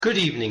Good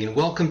evening and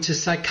welcome to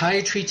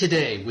Psychiatry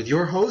Today with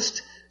your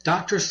host,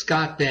 Dr.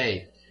 Scott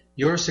Bay,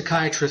 your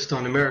psychiatrist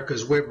on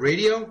America's Web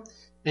Radio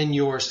and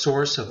your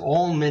source of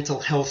all mental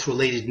health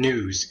related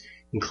news,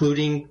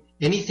 including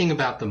anything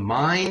about the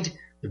mind,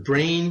 the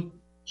brain,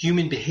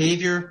 human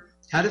behavior,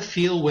 how to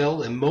feel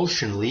well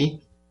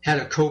emotionally, how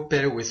to cope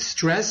better with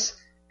stress,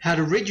 how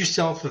to rid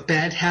yourself of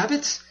bad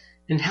habits,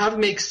 and how to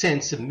make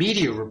sense of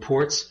media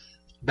reports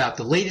about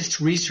the latest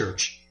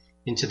research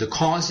into the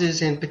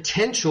causes and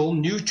potential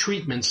new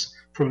treatments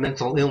for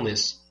mental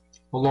illness.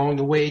 Along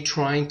the way,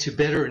 trying to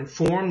better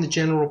inform the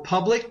general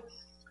public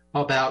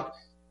about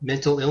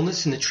mental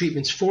illness and the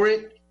treatments for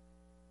it,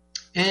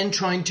 and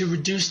trying to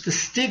reduce the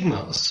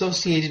stigma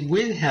associated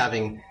with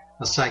having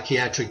a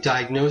psychiatric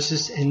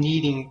diagnosis and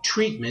needing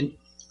treatment.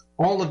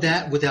 All of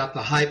that without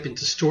the hype and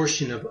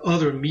distortion of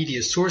other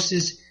media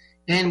sources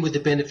and with the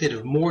benefit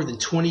of more than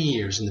 20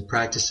 years in the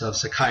practice of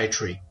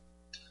psychiatry.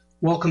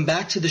 Welcome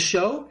back to the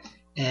show.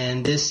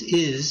 And this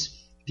is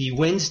the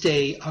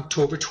Wednesday,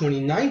 October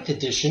 29th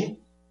edition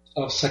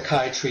of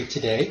Psychiatry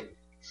Today.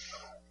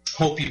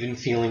 Hope you've been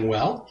feeling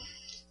well.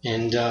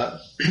 And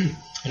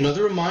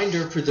another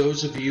reminder for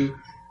those of you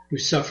who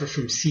suffer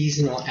from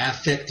seasonal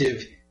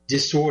affective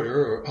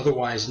disorder, or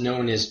otherwise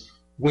known as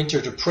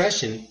winter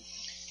depression,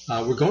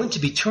 we're going to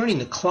be turning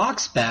the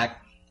clocks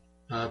back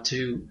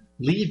to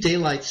leave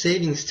daylight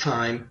savings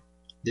time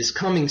this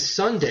coming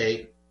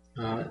Sunday.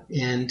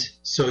 And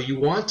so you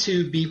want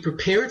to be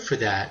prepared for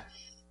that.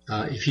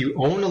 If you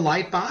own a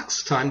light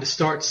box, time to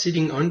start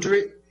sitting under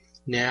it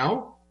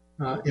now,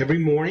 every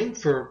morning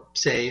for,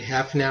 say,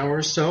 half an hour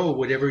or so,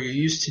 whatever you're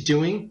used to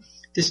doing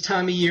this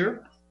time of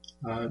year.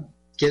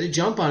 Get a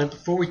jump on it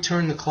before we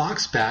turn the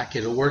clocks back.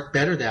 It'll work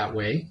better that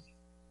way.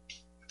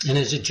 And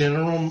as a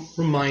general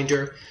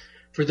reminder,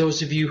 for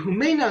those of you who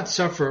may not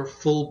suffer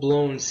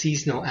full-blown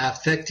seasonal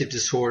affective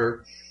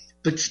disorder,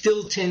 but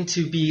still tend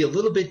to be a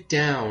little bit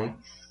down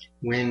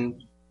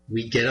when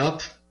we get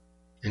up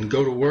and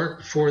go to work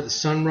before the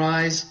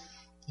sunrise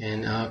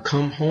and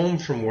come home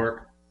from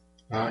work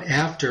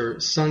after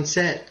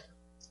sunset,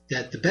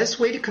 that the best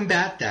way to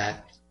combat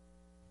that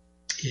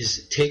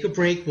is take a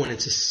break when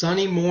it's a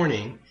sunny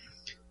morning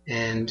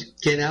and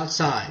get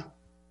outside,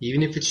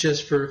 even if it's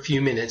just for a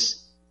few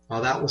minutes.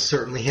 That will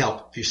certainly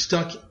help. If you're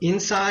stuck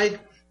inside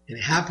and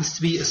it happens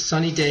to be a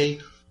sunny day,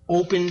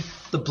 open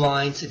the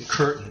blinds and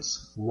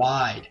curtains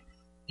wide,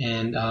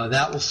 and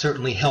that will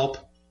certainly help.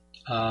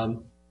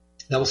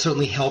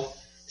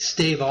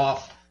 Stave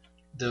off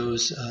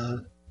those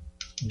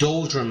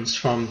doldrums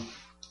from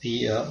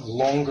the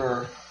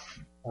longer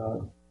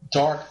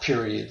dark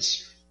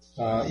periods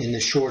in the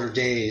shorter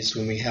days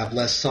when we have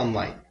less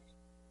sunlight.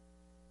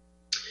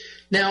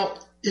 Now,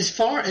 as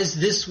far as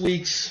this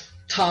week's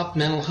top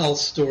mental health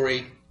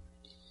story,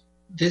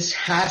 this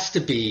has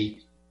to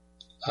be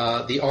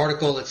the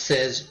article that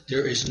says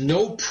there is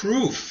no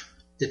proof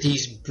that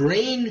these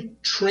brain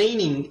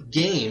training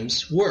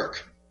games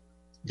work.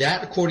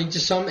 That, according to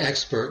some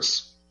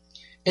experts,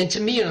 and to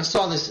me, and I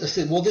saw this, I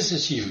said, well, this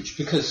is huge,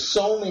 because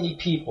so many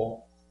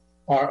people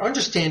are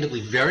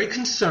understandably very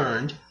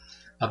concerned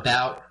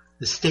about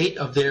the state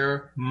of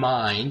their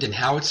mind and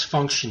how it's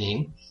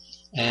functioning,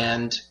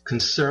 and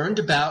concerned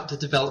about the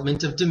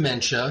development of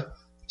dementia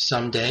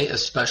someday,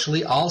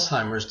 especially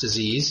Alzheimer's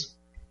disease.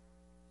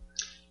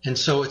 And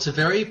so it's a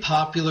very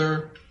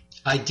popular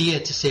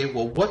idea to say,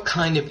 well, what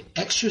kind of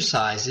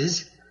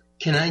exercises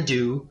can I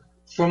do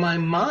for my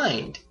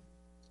mind?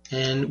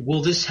 And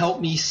will this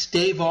help me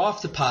stave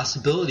off the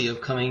possibility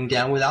of coming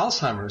down with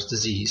Alzheimer's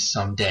disease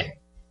someday?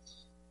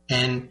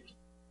 And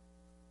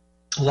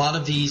a lot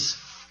of these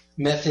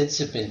methods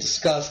have been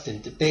discussed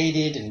and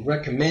debated and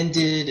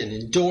recommended and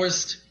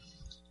endorsed.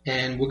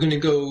 And we're going to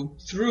go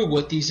through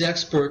what these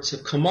experts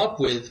have come up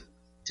with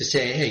to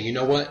say, hey, you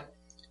know what?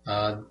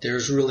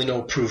 There's really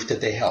no proof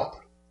that they help.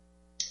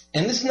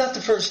 And this is not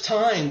the first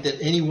time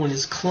that anyone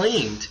has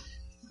claimed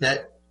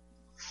that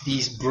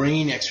these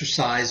brain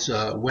exercise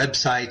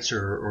websites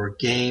or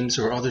games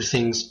or other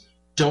things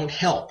don't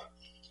help.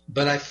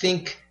 But I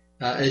think,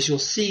 as you'll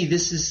see,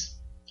 this is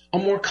a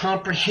more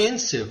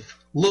comprehensive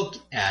look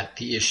at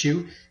the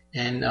issue.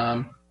 And,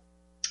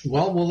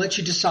 well, we'll let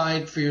you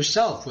decide for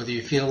yourself whether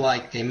you feel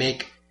like they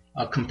make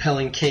a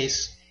compelling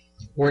case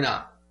or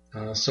not.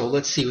 So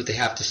let's see what they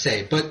have to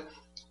say. But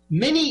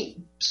many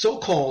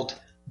so-called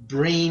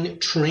brain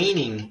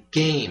training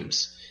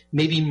games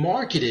may be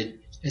marketed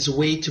as a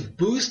way to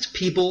boost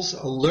people's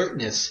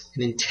alertness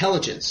and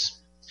intelligence.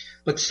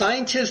 But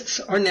scientists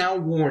are now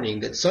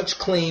warning that such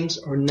claims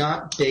are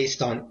not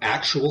based on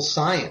actual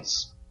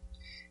science.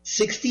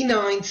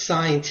 69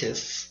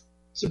 scientists,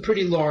 it's a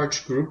pretty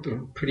large group,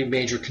 a pretty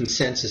major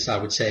consensus, I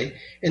would say,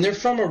 and they're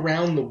from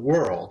around the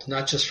world,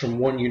 not just from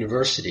one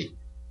university,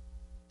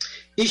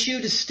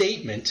 issued a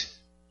statement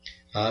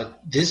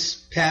this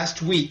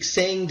past week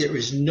saying there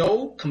is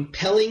no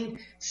compelling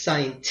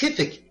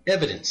scientific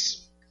evidence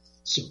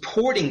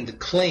supporting the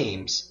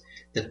claims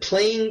that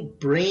playing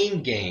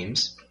brain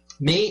games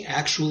may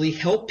actually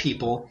help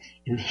people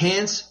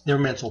enhance their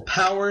mental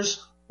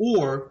powers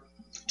or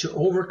to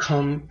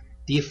overcome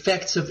the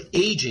effects of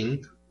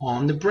aging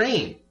on the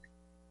brain.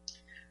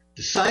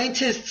 The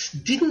scientists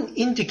didn't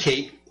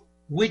indicate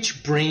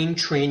which brain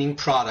training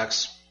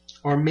products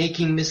are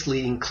making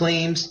misleading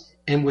claims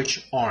and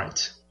which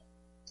aren't.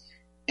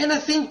 And I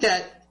think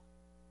that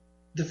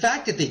the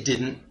fact that they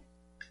didn't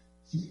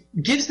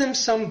gives them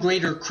some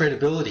greater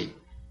credibility.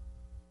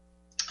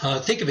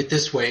 Think of it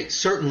this way.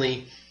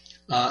 Certainly,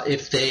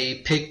 if they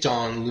picked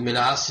on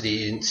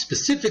luminosity and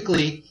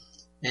specifically,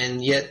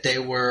 and yet they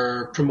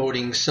were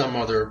promoting some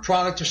other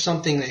product or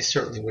something, they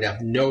certainly would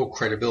have no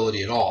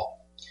credibility at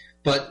all.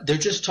 But they're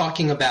just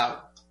talking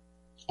about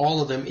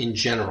all of them in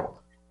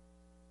general.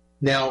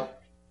 Now,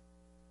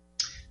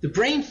 the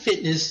brain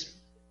fitness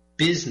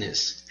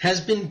business has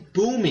been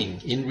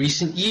booming in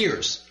recent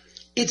years.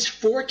 It's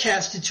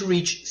forecasted to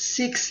reach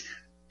 $6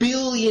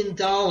 billion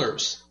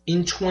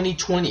in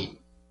 2020.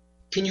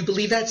 Can you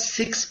believe that?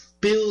 $6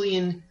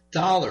 billion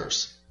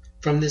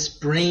from this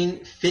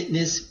brain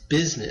fitness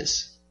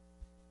business.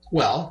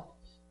 Well,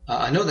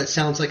 I know that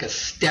sounds like a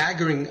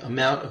staggering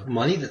amount of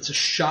money. That's a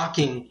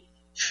shocking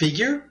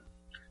figure.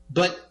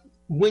 But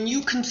when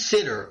you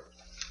consider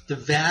the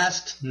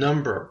vast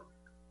number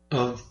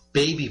of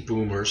baby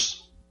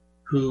boomers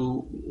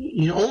who,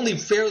 only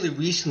fairly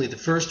recently, the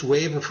first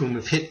wave of whom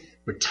have hit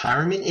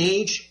retirement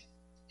age,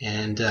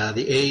 and they're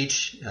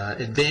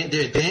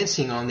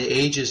advancing on the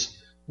ages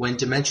when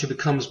dementia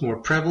becomes more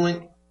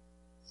prevalent.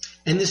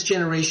 And this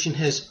generation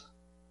has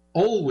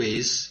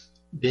always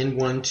been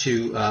one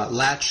to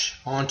latch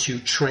onto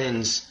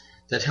trends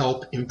that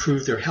help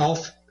improve their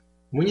health.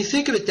 When you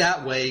think of it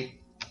that way,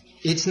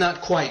 it's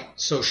not quite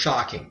so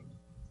shocking.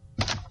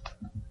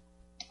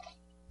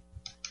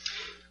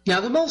 Now,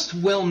 the most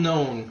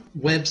well-known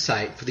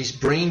website for these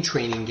brain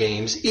training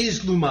games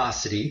is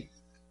Lumosity.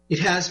 It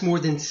has more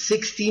than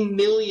 60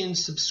 million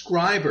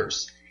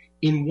subscribers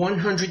in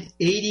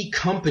 180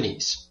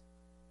 countries,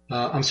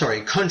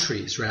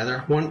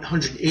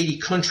 180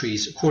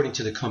 countries, according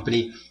to the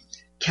company.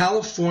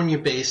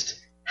 California-based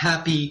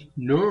Happy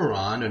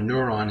Neuron, a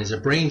neuron is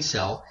a brain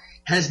cell,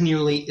 has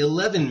nearly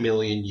 11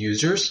 million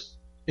users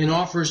and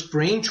offers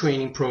brain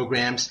training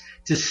programs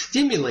to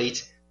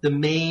stimulate the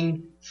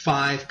main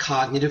 5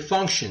 cognitive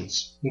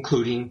functions,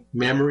 including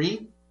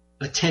memory,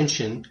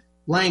 attention,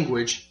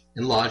 language,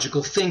 and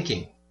logical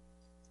thinking.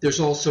 There's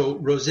also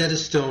Rosetta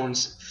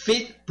Stone's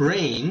Fit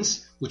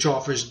Brains, which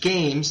offers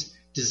games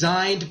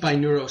designed by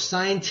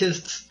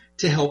neuroscientists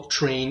to help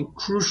train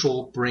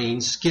crucial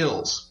brain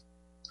skills.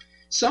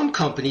 Some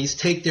companies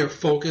take their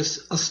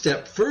focus a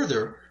step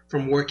further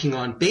from working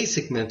on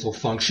basic mental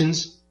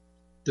functions.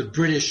 The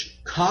British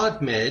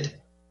CogMed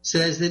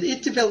says that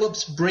it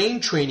develops brain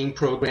training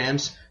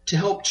programs to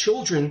help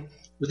children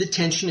with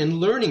attention and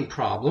learning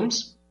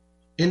problems,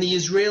 and the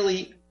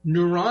Israeli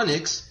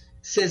Neuronics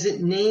says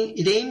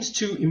it aims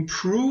to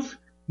improve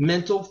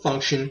mental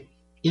function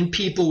in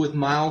people with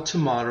mild to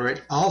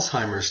moderate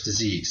Alzheimer's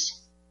disease.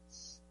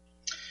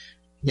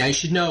 Now, you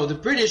should know the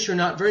British are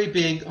not very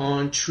big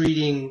on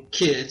treating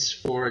kids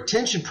for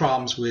attention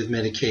problems with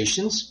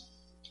medications,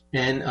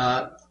 and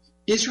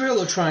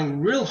Israel are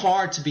trying real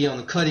hard to be on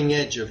the cutting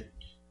edge of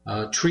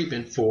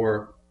treatment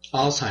for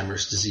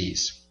Alzheimer's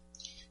disease.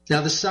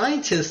 Now, the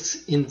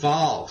scientists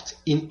involved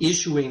in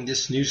issuing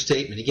this new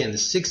statement, again, the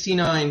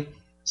 69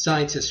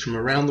 scientists from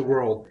around the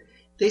world,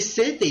 they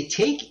said they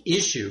take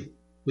issue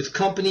with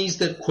companies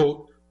that,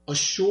 quote,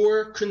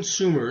 assure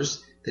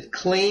consumers that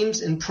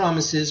claims and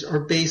promises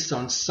are based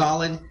on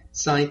solid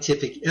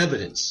scientific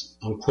evidence,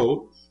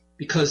 unquote,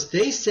 because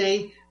they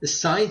say the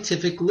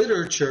scientific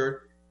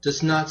literature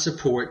does not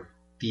support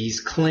these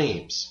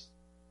claims.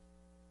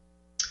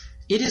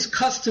 It is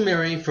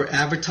customary for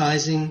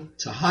advertising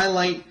to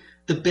highlight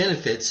the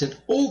benefits and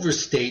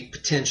overstate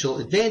potential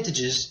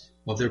advantages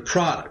of their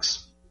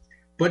products.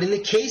 But in the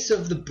case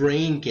of the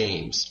brain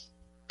games,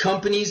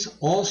 companies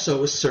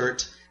also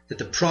assert that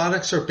the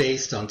products are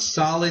based on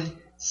solid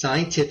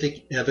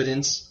scientific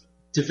evidence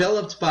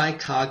developed by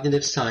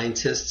cognitive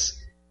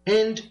scientists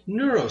and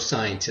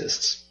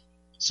neuroscientists.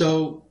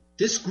 So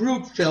this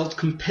group felt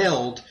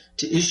compelled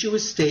to issue a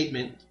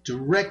statement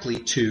directly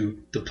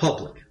to the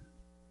public.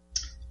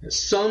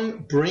 Some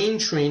brain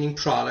training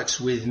products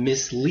with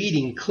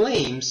misleading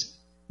claims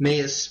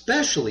may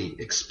especially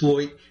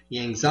exploit the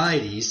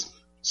anxieties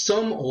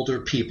some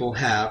older people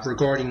have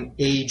regarding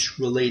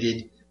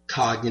age-related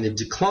cognitive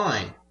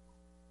decline.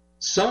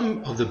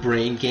 Some of the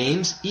brain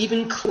games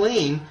even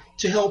claim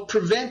to help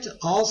prevent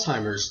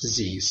Alzheimer's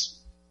disease.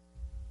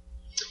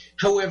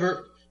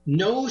 However,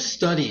 no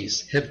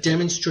studies have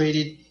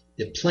demonstrated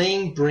that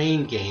playing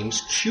brain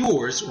games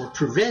cures or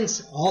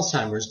prevents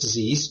Alzheimer's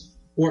disease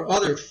or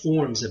other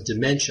forms of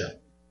dementia.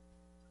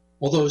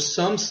 Although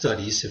some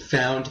studies have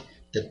found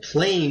that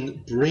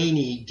playing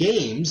brainy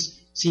games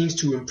seems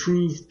to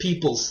improve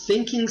people's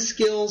thinking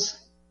skills,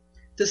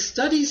 the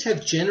studies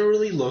have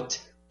generally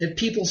looked at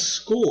people's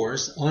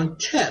scores on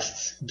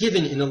tests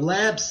given in a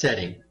lab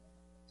setting.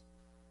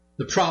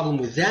 The problem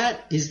with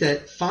that is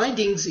that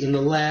findings in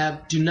the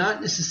lab do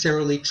not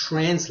necessarily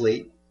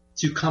translate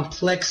to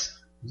complex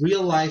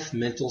real-life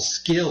mental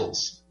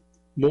skills.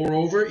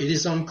 Moreover, it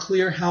is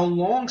unclear how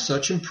long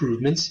such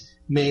improvements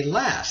may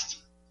last.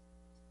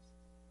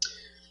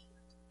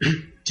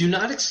 Do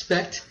not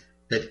expect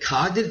that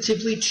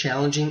cognitively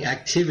challenging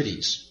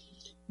activities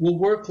will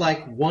work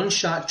like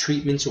one-shot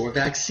treatments or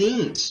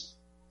vaccines.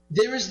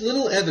 There is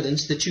little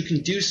evidence that you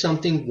can do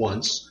something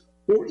once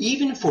or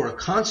even for a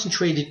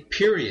concentrated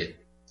period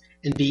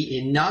and be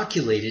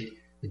inoculated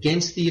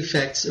against the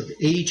effects of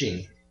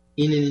aging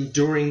in an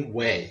enduring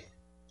way.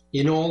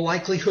 In all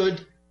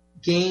likelihood,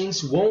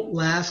 gains won't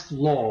last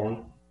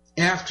long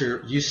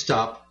after you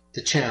stop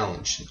the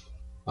challenge.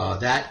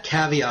 That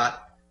caveat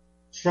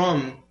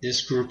from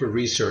this group of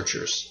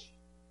researchers.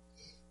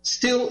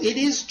 Still, it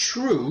is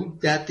true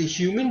that the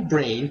human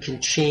brain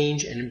can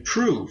change and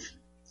improve,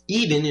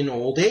 even in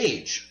old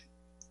age.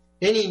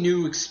 Any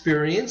new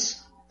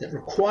experience that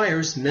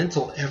requires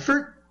mental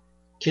effort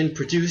can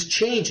produce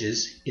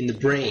changes in the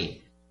brain.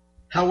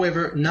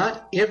 However,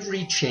 not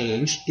every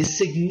change is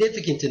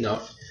significant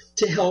enough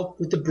to help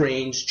with the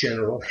brain's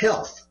general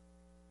health.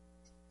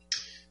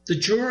 The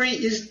jury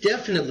is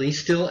definitely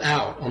still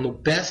out on the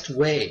best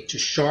way to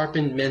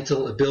sharpen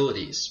mental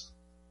abilities.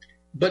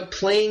 But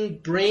playing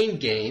brain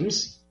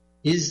games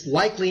is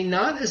likely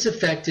not as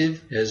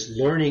effective as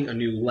learning a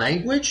new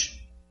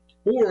language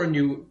or a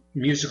new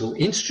musical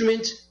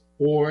instrument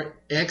or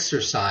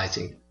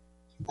exercising,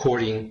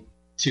 according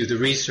to the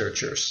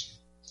researchers.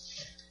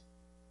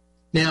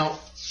 Now,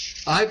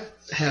 I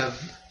have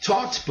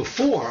talked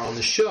before on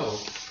the show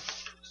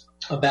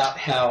about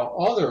how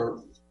other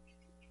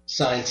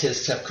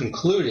scientists have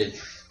concluded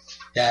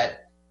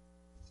that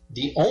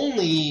the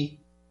only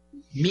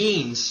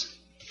means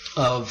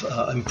of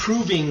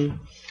improving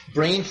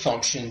brain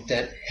function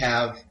that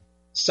have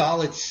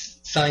solid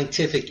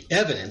scientific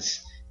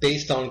evidence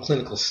based on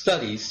clinical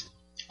studies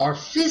are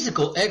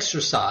physical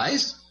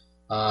exercise,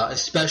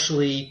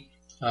 especially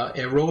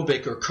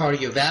aerobic or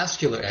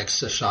cardiovascular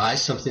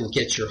exercise, something that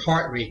gets your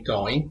heart rate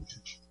going.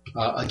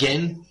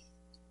 Again,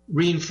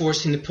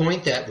 reinforcing the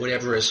point that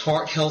whatever is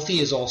heart healthy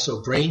is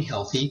also brain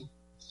healthy,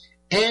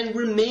 and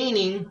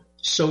remaining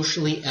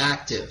socially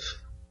active.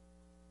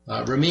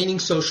 Remaining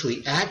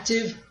socially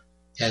active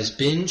has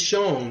been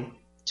shown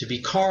to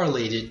be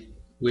correlated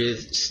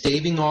with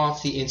staving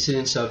off the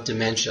incidence of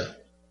dementia.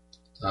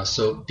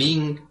 So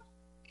being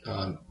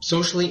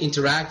socially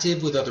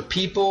interactive with other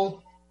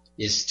people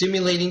is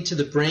stimulating to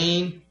the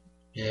brain,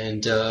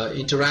 and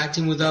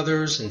interacting with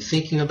others and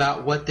thinking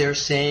about what they're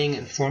saying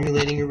and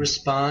formulating a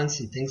response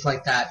and things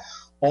like that,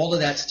 all of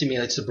that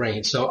stimulates the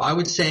brain. So I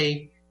would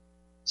say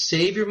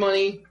save your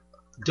money.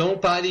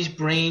 Don't buy these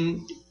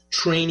brain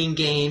training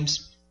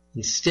games.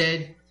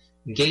 Instead,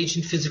 engage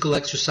in physical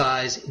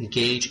exercise,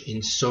 engage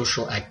in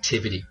social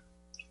activity.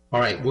 All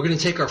right, we're going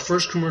to take our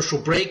first commercial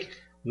break.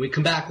 When we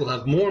come back, we'll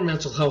have more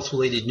mental health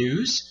related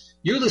news.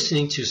 You're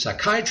listening to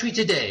Psychiatry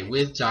Today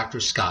with Dr.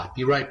 Scott.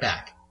 Be right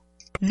back.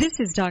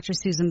 This is Dr.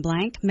 Susan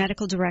Blank,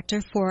 Medical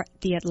Director for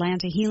the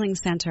Atlanta Healing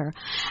Center.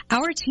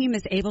 Our team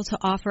is able to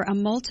offer a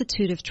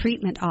multitude of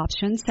treatment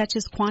options such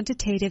as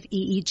quantitative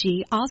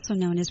EEG, also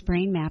known as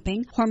brain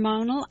mapping,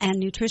 hormonal and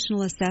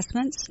nutritional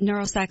assessments,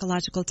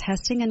 neuropsychological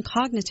testing, and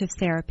cognitive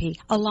therapy,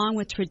 along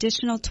with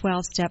traditional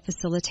 12-step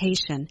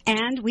facilitation.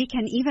 And we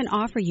can even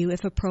offer you,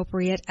 if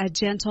appropriate, a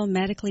gentle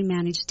medically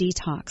managed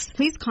detox.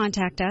 Please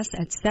contact us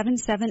at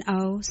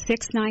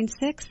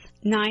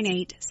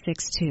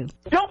 770-696-9862.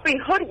 Don't be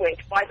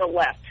hoodwinked by the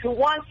left, who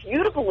wants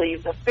you to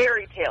believe the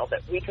fairy tale that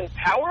we can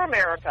power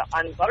America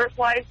on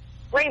butterflies,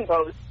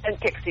 rainbows, and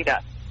pixie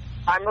dust.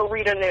 I'm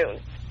Marita Noon.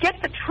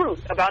 Get the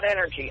truth about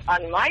energy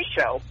on my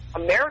show,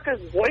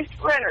 America's Voice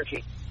for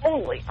Energy,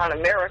 only on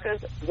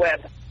America's Web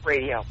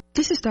Radio.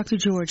 This is Dr.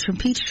 George from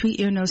Peachtree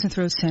Ear, Nose, and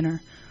Throat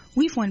Center.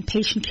 We've won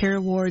patient care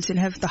awards and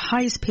have the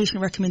highest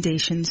patient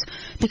recommendations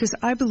because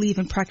I believe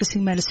in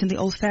practicing medicine the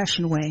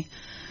old-fashioned way.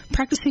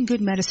 Practicing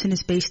good medicine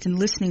is based in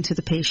listening to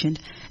the patient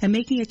and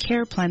making a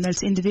care plan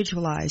that's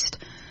individualized.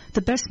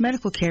 The best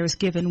medical care is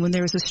given when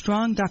there is a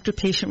strong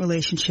doctor-patient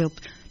relationship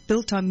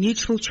built on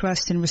mutual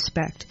trust and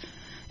respect.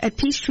 At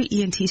Peachtree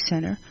ENT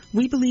Center,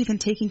 we believe in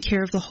taking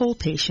care of the whole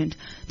patient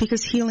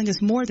because healing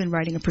is more than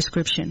writing a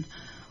prescription.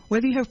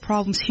 Whether you have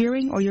problems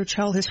hearing or your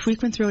child has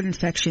frequent throat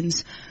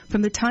infections,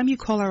 from the time you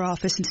call our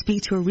office and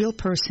speak to a real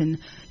person,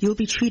 you'll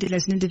be treated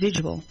as an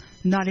individual,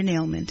 not an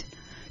ailment.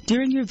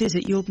 During your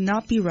visit, you'll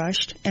not be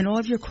rushed, and all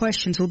of your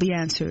questions will be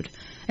answered.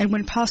 And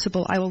when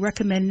possible, I will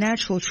recommend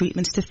natural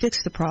treatments to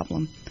fix the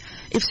problem.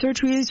 If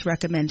surgery is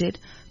recommended,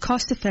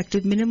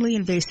 cost-effective, minimally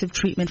invasive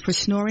treatment for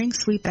snoring,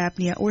 sleep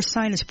apnea, or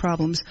sinus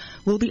problems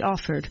will be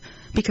offered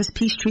because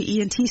Peachtree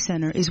ENT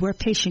Center is where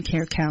patient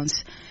care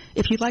counts.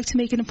 If you'd like to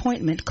make an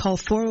appointment, call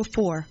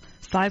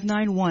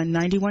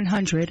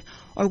 404-591-9100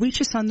 or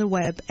reach us on the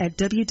web at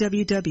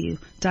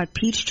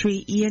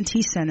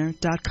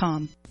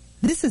www.peachtreeentcenter.com.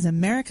 This is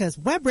America's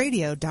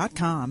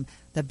Webradio.com,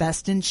 the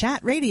best in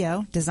chat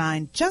radio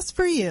designed just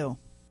for you.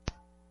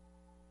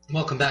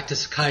 Welcome back to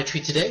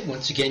Psychiatry Today.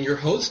 Once again, your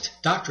host,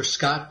 Dr.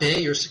 Scott Bay,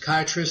 your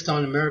psychiatrist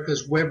on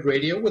America's Web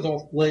Radio with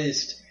all the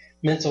latest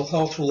mental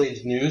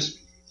health-related news.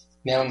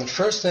 Now, in the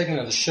first segment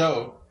of the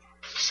show,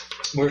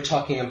 we're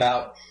talking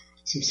about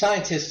some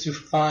scientists who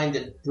find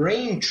that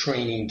brain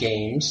training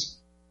games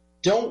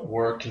don't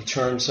work in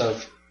terms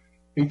of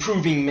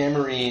improving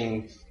memory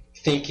and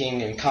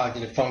thinking and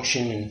cognitive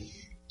function, and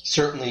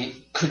certainly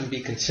couldn't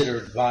be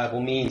considered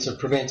viable means of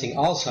preventing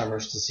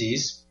Alzheimer's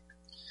disease.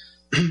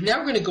 Now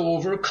we're going to go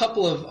over a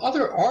couple of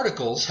other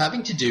articles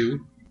having to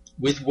do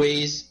with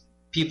ways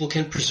people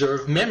can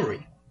preserve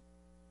memory.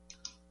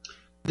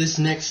 This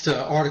next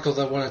article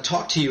that I want to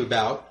talk to you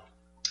about,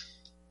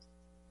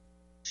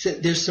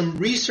 there's some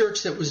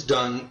research that was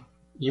done,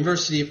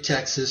 University of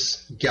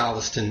Texas,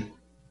 Galveston,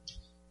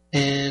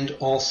 and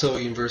also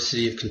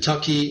University of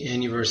Kentucky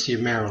and University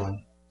of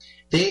Maryland.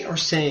 They are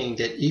saying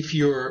that if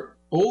you're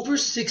over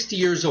 60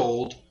 years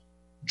old,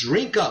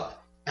 drink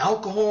up.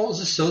 Alcohol is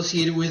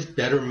associated with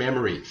better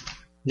memory.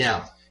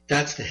 Now,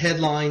 that's the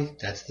headline,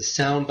 that's the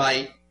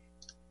soundbite.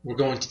 We're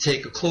going to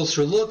take a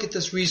closer look at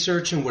this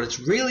research and what it's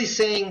really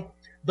saying.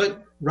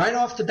 But right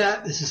off the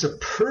bat, this is a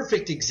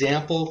perfect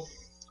example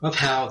of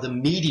how the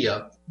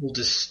media will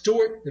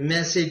distort the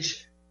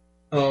message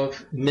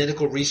of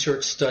medical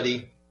research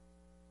study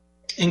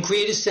and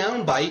create a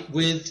soundbite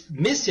with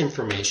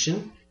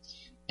misinformation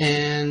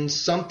and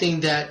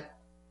something that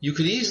you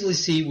could easily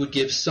see would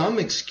give some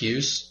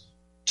excuse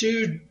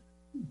to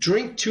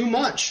drink too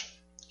much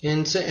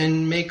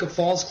and make a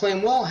false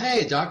claim. Well,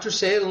 hey, doctors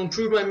say it'll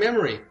improve my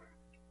memory.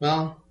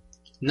 Well,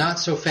 not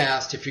so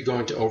fast if you're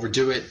going to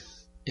overdo it,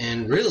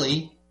 and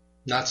really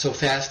not so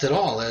fast at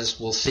all, as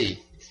we'll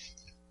see.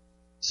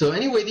 So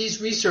anyway,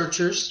 these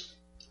researchers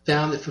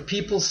found that for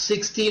people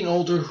 60 and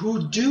older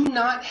who do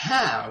not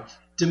have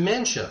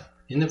dementia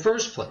in the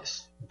first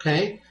place,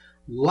 okay,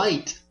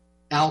 light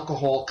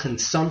alcohol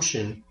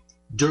consumption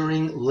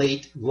during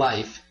late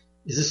life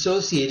is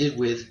associated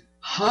with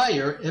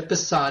higher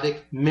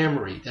episodic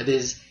memory, that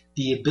is,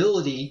 the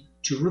ability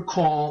to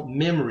recall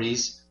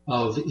memories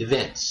of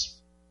events.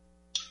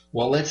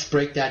 Well, let's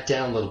break that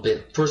down a little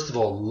bit. First of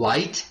all,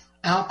 light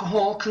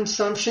alcohol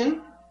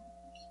consumption,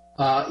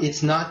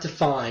 it's not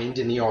defined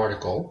in the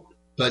article,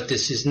 but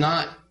this is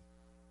not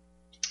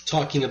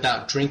talking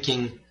about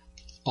drinking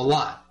a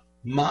lot.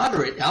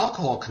 Moderate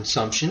alcohol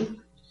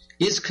consumption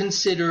is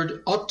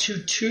considered up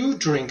to 2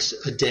 drinks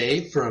a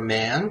day for a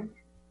man,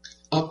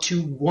 up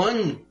to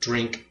 1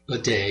 drink a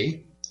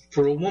day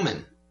for a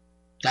woman.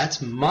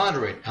 That's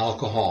moderate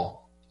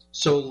alcohol.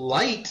 So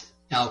light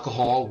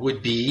alcohol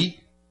would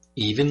be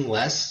even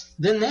less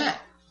than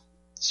that.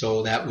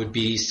 So that would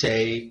be,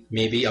 say,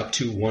 maybe up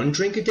to 1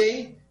 drink a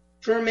day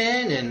for a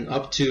man and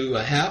up to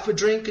a half a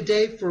drink a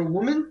day for a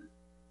woman.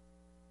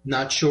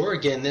 Not sure.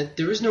 Again, that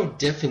there is no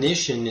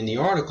definition in the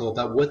article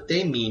about what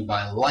they mean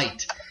by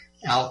light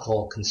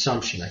alcohol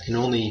consumption. I can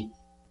only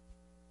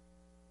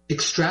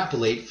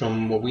extrapolate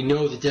from what we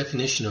know the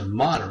definition of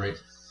moderate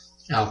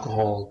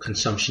alcohol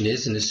consumption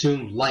is and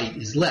assume light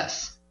is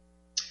less.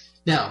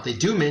 Now, they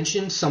do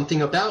mention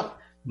something about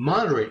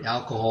moderate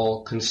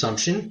alcohol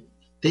consumption.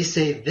 They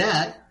say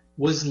that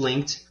was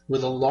linked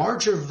with a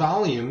larger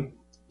volume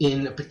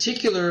in a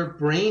particular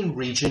brain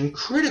region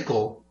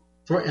critical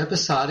for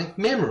episodic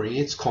memory.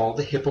 It's called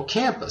the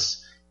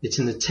hippocampus. It's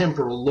in the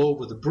temporal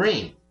lobe of the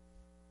brain.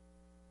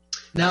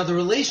 Now, the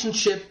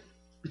relationship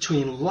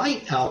between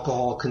light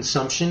alcohol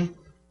consumption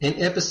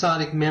and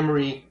episodic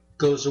memory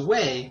goes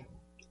away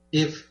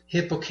if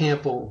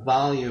hippocampal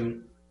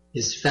volume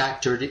is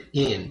factored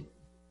in,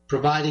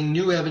 providing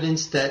new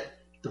evidence that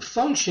the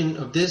function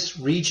of this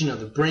region of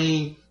the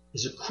brain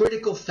is a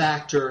critical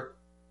factor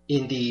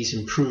in these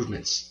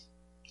improvements.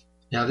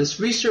 Now, this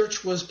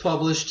research was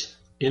published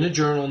in a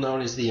journal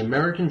known as the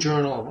American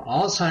Journal of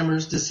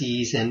Alzheimer's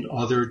Disease and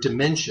Other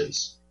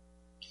Dementias.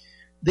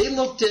 They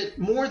looked at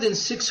more than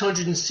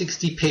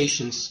 660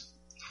 patients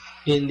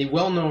in the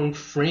well-known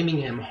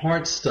Framingham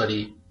Heart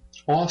Study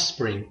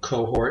Offspring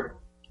cohort.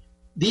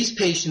 These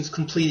patients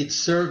completed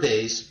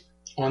surveys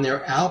on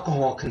their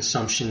alcohol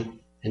consumption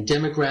and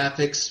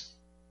demographics.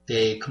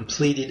 They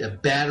completed a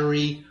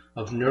battery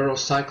of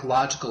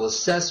neuropsychological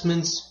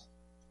assessments,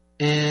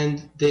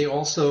 and they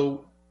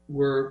also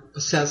were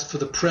assessed for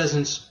the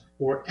presence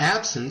or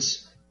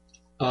absence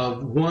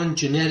of one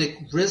genetic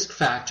risk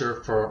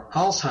factor for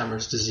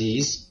Alzheimer's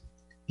disease,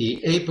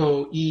 the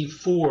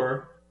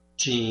ApoE4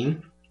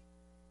 gene,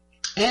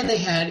 and they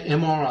had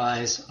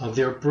MRIs of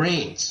their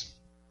brains.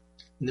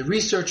 And the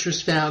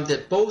researchers found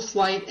that both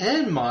light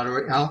and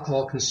moderate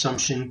alcohol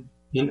consumption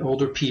in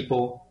older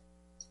people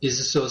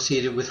is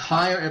associated with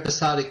higher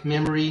episodic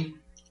memory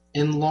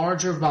and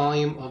larger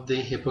volume of the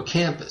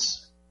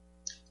hippocampus.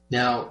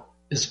 Now,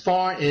 as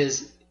far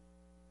as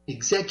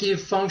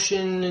executive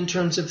function in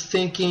terms of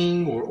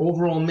thinking or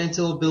overall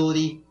mental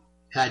ability,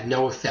 had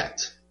no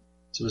effect.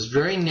 So it was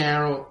very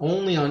narrow,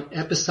 only on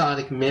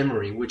episodic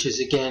memory, which is,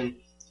 again,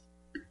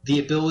 the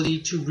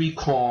ability to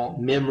recall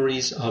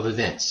memories of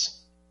events.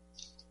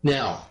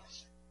 Now,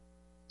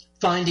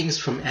 findings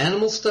from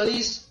animal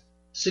studies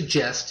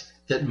suggest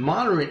that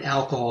moderate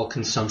alcohol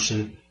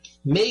consumption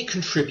may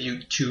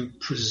contribute to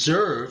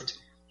preserved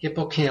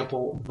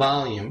hippocampal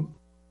volume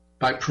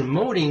by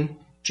promoting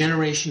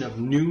generation of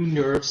new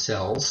nerve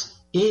cells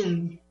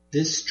in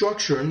this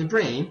structure in the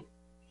brain.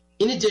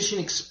 In addition,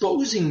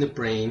 exposing the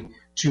brain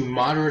to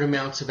moderate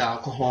amounts of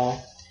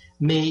alcohol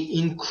may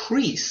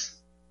increase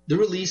the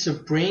release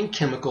of brain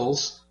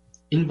chemicals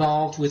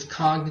involved with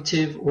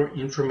cognitive or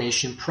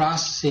information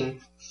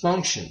processing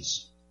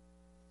functions.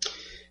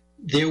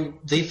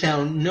 They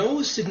found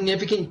no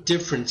significant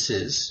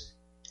differences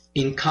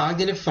in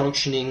cognitive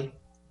functioning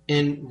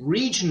and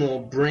regional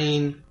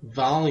brain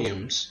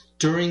volumes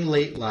during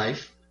late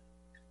life,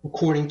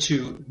 according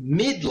to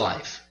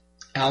midlife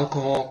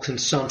alcohol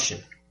consumption.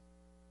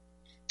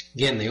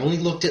 Again, they only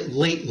looked at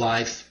late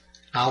life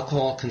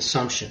alcohol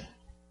consumption,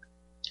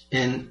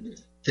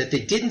 and that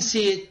they didn't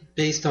see it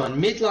based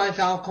on midlife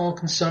alcohol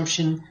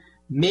consumption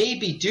may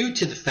be due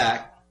to the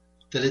fact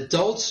that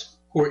adults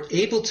who are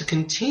able to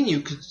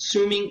continue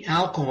consuming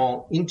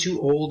alcohol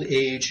into old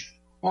age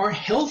are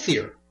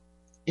healthier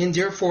and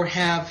therefore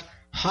have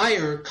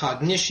higher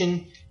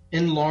cognition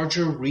and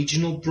larger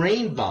regional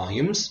brain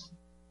volumes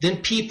than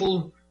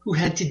people who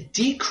had to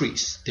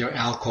decrease their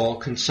alcohol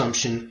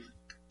consumption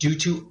due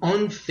to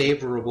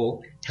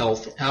unfavorable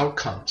health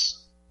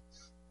outcomes.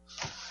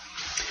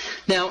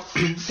 Now,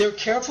 they're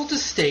careful to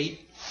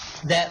state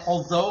that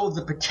although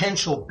the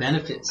potential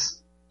benefits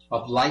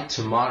of light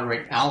to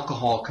moderate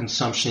alcohol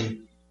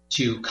consumption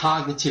to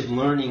cognitive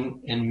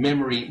learning and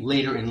memory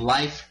later in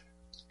life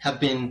have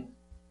been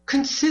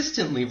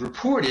consistently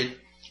reported,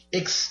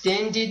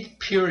 extended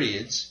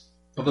periods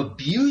of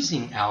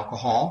abusing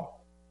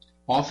alcohol,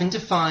 often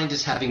defined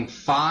as having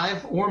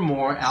 5 or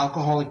more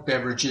alcoholic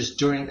beverages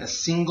during a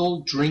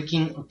single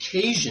drinking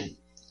occasion,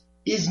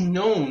 is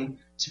known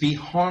to be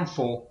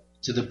harmful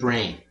to the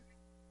brain.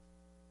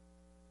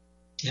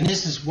 And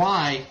this is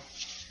why,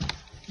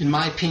 in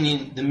my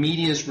opinion, the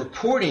media's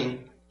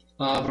reporting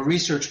of a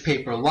research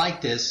paper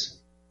like this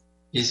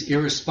is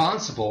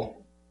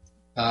irresponsible.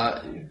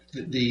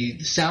 The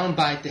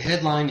soundbite, the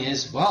headline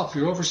is, well, if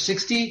you're over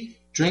 60,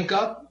 drink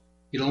up,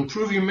 it'll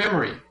improve your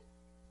memory.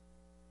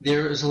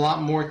 There is a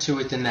lot more to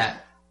it than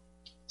that.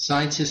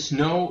 Scientists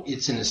know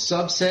it's in a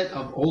subset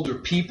of older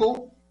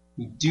people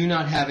who do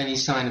not have any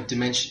sign of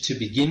dementia to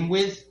begin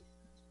with,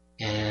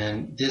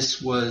 and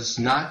this was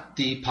not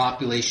the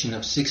population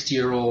of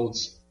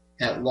 60-year-olds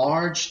at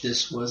large.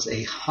 This was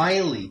a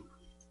highly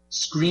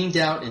screened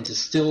out and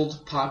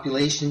distilled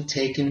population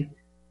taken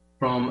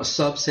from a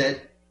subset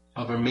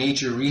of a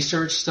major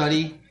research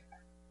study,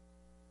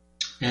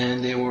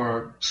 and they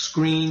were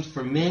screened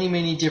for many,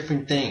 many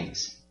different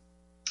things.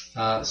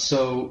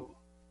 So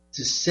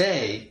to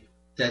say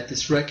that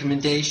this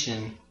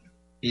recommendation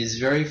is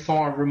very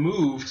far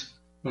removed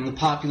from the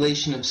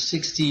population of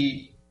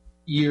 60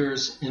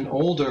 years and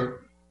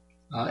older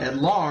at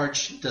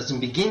large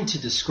doesn't begin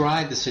to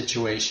describe the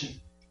situation.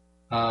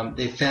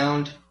 They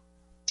found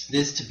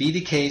this to be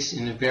the case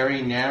in a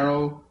very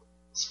narrow,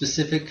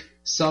 specific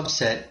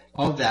subset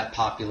of that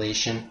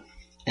population,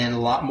 and a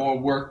lot more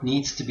work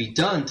needs to be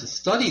done to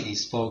study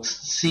these folks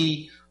to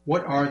see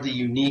what are the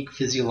unique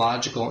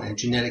physiological and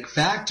genetic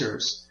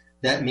factors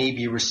that may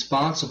be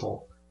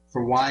responsible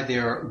for why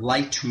their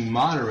light to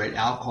moderate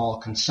alcohol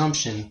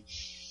consumption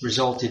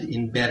resulted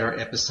in better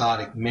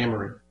episodic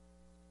memory.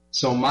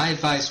 So my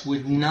advice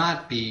would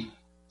not be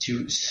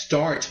to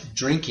start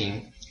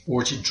drinking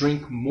or to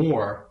drink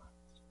more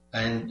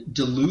and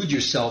delude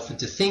yourself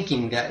into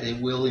thinking that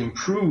it will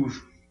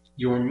improve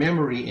your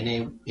memory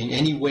in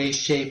any way,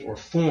 shape, or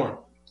form,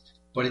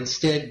 but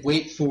instead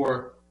wait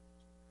for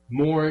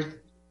more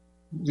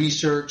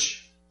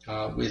research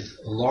with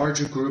a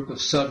larger group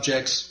of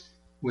subjects,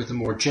 with a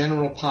more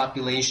general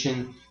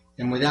population,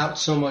 and without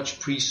so much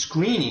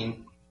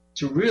pre-screening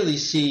to really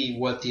see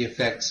what the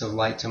effects of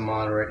light to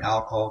moderate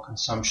alcohol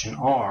consumption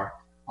are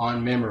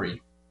on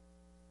memory.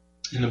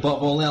 And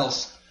above all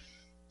else,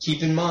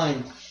 keep in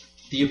mind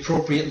the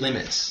appropriate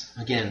limits.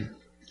 Again,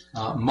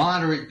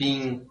 moderate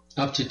being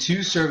up to 2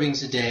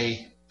 servings a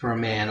day for a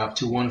man, up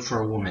to 1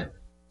 for a woman.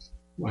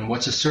 And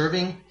what's a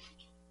serving?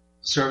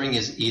 Serving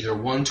is either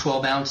 1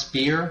 12-ounce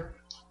beer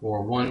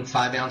or 1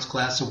 5-ounce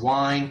glass of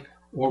wine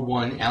or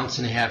 1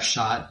 1.5 ounce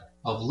shot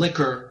of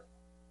liquor,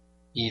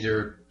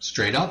 either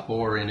straight up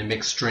or in a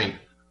mixed drink.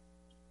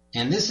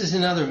 And this is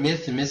another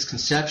myth and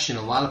misconception.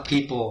 A lot of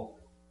people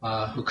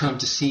who come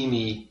to see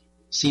me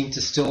seem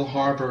to still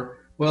harbor,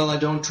 well, I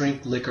don't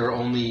drink liquor,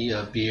 only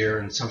beer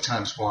and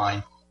sometimes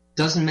wine.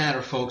 Doesn't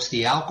matter, folks.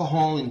 The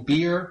alcohol in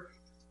beer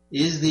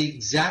is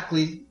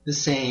exactly the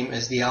same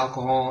as the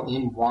alcohol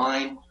in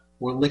wine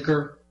or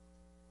liquor.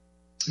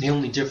 The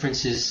only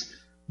difference is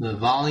the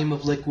volume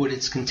of liquid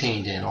it's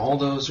contained in. All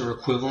those are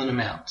equivalent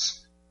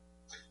amounts.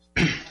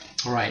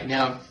 All right,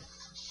 now,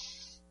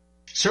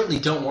 certainly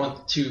don't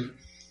want to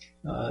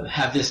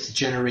have this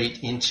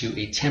degenerate into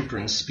a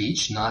temperance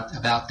speech. Not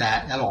about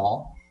that at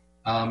all.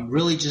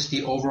 Really just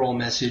the overall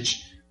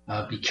message,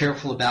 be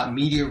careful about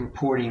media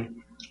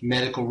reporting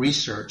medical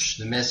research.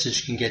 The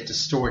message can get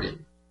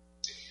distorted.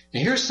 Now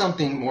here's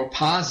something more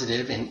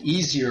positive and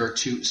easier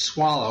to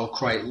swallow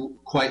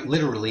quite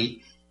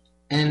literally,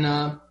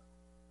 and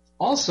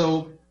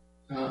also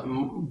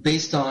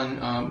based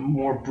on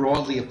more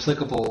broadly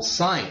applicable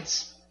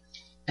science.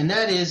 And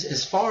that is,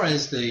 as far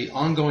as the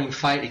ongoing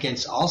fight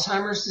against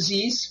Alzheimer's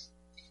disease,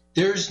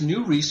 there's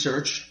new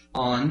research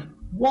on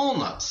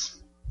walnuts.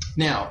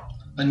 Now,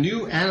 a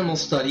new animal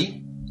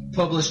study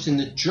published in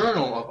the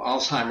Journal of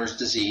Alzheimer's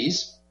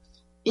Disease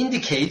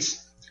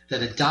indicates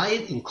that a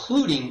diet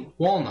including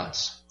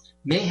walnuts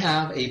may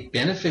have a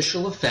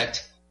beneficial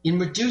effect in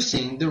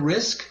reducing the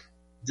risk,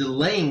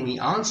 delaying the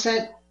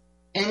onset,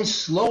 and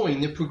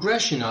slowing the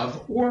progression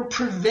of or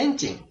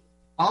preventing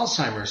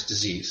Alzheimer's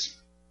disease.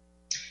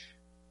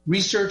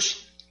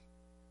 Research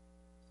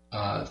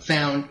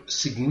found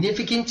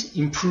significant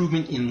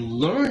improvement in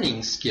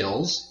learning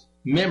skills,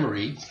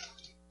 memory,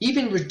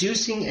 even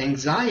reducing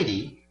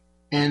anxiety,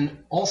 and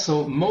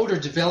also motor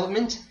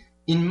development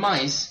in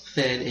mice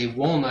fed a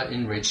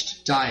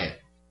walnut-enriched diet.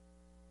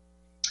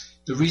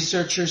 The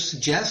researchers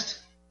suggest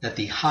that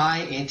the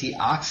high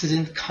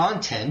antioxidant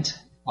content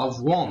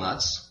of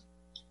walnuts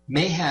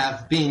may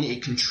have been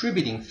a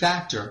contributing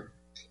factor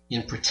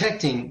in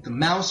protecting the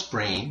mouse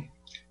brain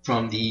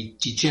from the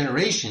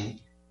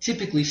degeneration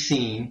typically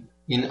seen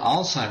in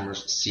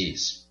Alzheimer's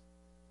disease.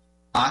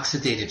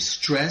 Oxidative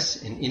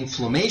stress and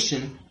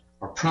inflammation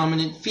are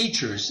prominent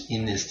features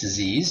in this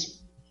disease,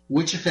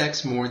 which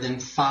affects more than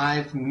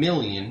 5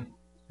 million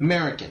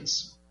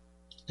Americans.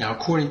 Now,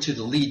 according to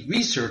the lead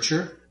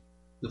researcher,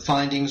 the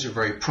findings are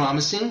very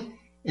promising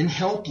and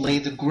help lay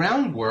the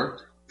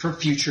groundwork for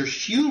future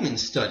human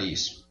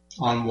studies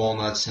on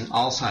walnuts and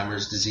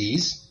Alzheimer's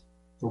disease,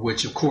 for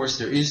which, of course,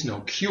 there is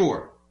no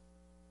cure.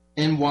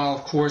 And while,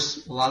 of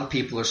course, a lot of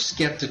people are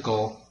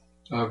skeptical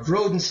of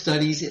rodent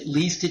studies, at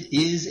least it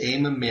is a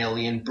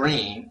mammalian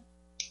brain,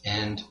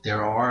 and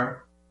there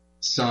are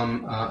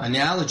some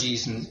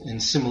analogies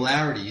and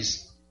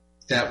similarities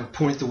that would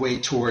point the way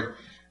toward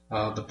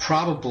the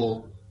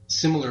probable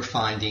similar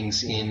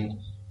findings in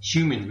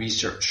human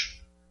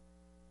research.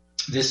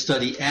 This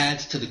study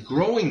adds to the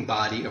growing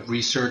body of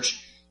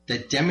research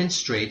that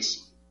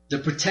demonstrates the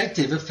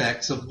protective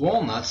effects of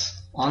walnuts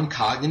on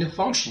cognitive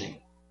functioning.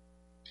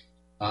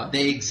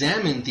 They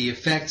examined the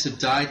effects of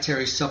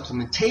dietary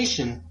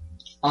supplementation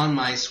on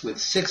mice with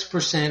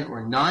 6%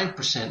 or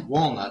 9%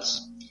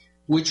 walnuts,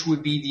 which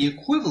would be the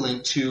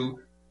equivalent to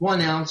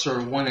 1 ounce or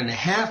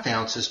 1.5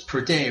 ounces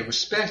per day,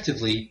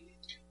 respectively,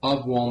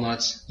 of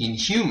walnuts in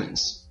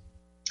humans.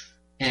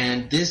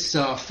 And this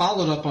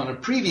followed up on a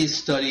previous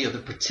study of the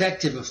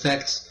protective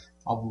effects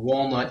of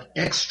walnut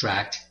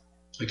extract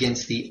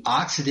against the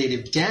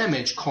oxidative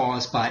damage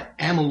caused by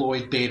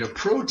amyloid beta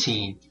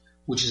protein,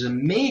 which is a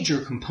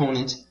major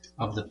component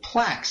of the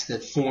plaques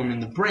that form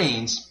in the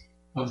brains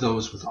of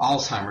those with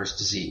Alzheimer's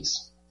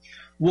disease.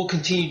 We'll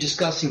continue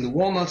discussing the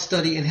walnut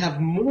study and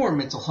have more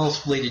mental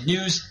health-related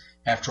news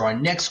after our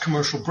next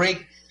commercial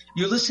break.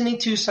 You're listening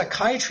to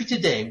Psychiatry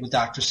Today with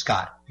Dr.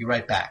 Scott. Be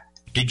right back.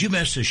 Did you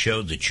miss a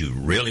show that you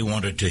really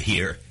wanted to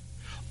hear?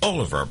 All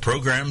of our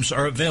programs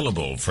are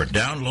available for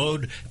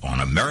download on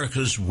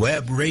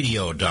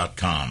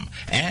americaswebradio.com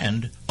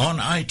and on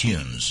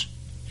iTunes.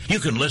 You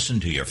can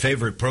listen to your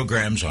favorite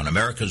programs on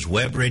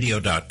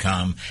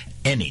americaswebradio.com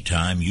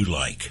anytime you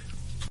like.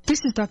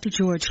 This is Dr.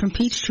 George from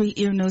Peachtree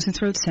Ear, Nose, and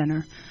Throat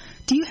Center.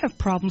 Do you have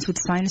problems with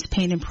sinus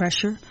pain and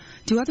pressure?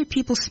 Do other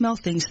people smell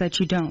things that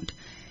you don't?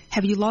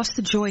 Have you lost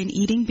the joy in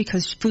eating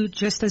because food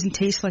just doesn't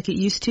taste like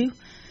it used to?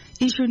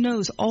 Is your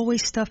nose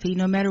always stuffy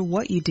no matter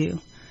what you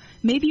do?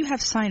 Maybe you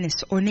have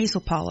sinus or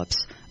nasal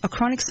polyps, a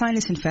chronic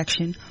sinus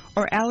infection,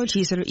 or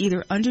allergies that are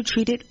either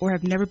undertreated or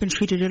have never been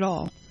treated at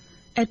all.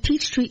 At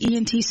Peachtree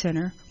ENT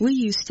Center, we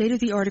use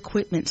state-of-the-art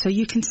equipment so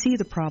you can see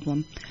the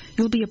problem.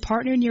 You'll be a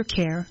partner in your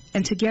care,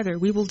 and together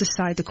we will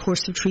decide the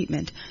course of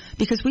treatment,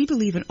 because we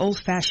believe in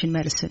old-fashioned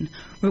medicine,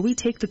 where we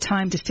take the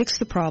time to fix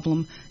the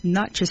problem,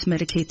 not just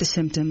medicate the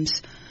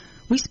symptoms.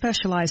 We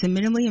specialize in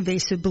minimally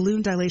invasive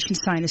balloon dilation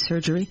sinus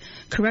surgery,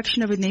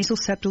 correction of a nasal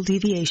septal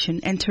deviation,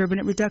 and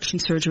turbinate reduction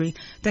surgery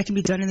that can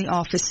be done in the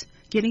office,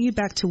 getting you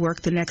back to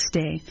work the next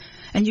day.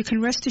 And you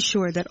can rest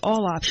assured that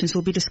all options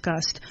will be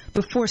discussed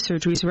before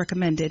surgery is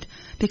recommended,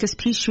 because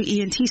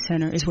Peachtree ENT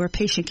Center is where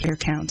patient care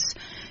counts.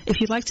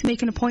 If you'd like to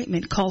make an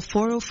appointment, call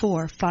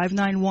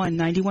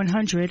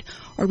 404-591-9100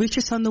 or reach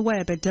us on the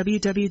web at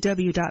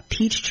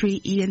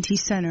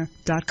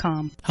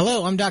www.peachtreeentcenter.com.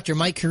 Hello, I'm Dr.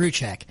 Mike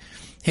Karuchak.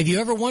 Have you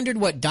ever wondered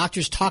what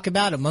doctors talk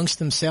about amongst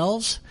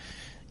themselves?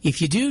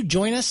 If you do,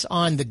 join us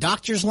on the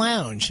Doctor's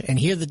Lounge and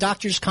hear the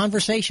doctors'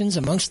 conversations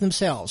amongst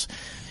themselves.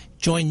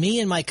 Join me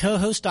and my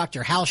co-host,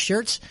 Dr. Hal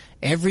Schertz,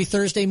 every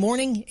Thursday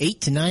morning, 8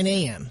 to 9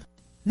 a.m.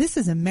 This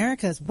is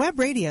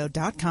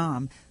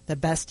americaswebradio.com, the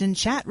best in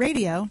chat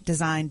radio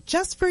designed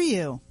just for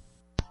you.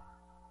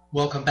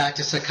 Welcome back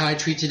to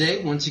Psychiatry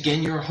Today. Once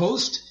again, your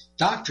host,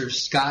 Dr.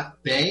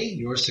 Scott Bay,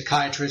 your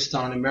psychiatrist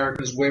on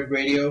America's Web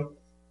Radio.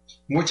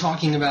 We're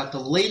talking about the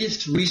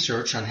latest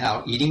research on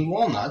how eating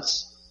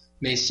walnuts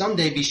may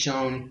someday be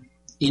shown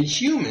in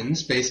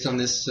humans, based on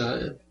this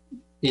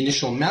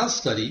initial mouse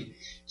study,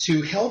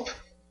 to help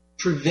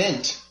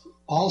prevent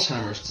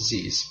Alzheimer's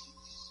disease.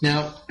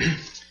 Now,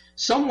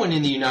 Someone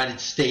in the United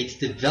States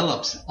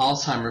develops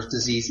Alzheimer's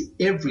disease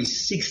every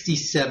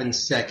 67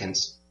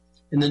 seconds,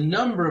 and the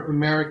number of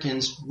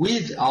Americans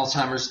with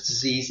Alzheimer's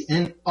disease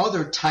and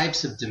other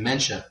types of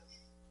dementia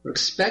are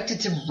expected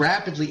to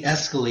rapidly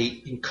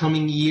escalate in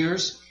coming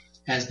years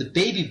as the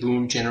baby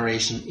boom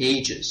generation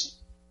ages.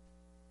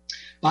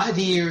 By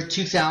the year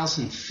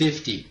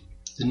 2050,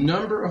 the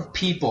number of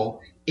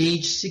people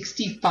aged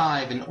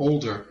 65 and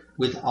older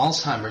with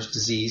Alzheimer's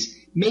disease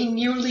may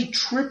nearly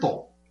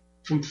triple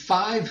from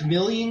 5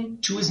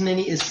 million to as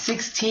many as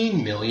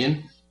 16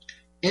 million,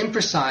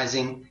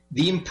 emphasizing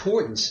the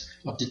importance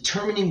of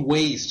determining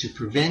ways to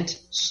prevent,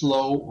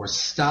 slow, or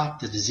stop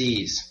the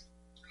disease.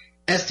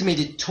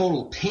 Estimated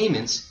total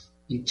payments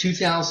in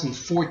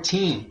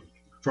 2014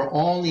 for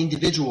all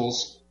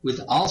individuals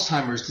with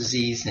Alzheimer's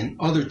disease and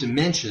other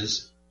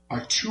dementias are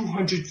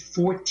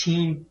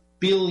 $214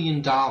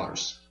 billion.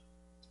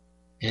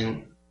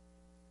 And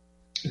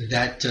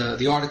that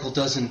the article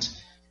doesn't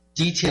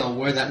detail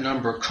where that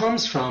number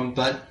comes from,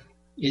 but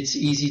it's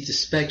easy to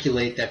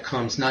speculate that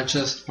comes not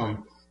just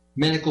from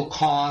medical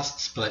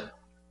costs, but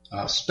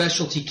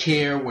specialty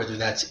care, whether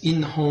that's in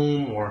the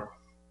home or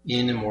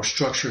in a more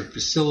structured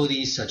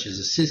facility such as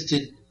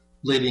assisted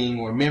living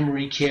or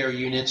memory care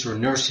units or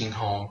nursing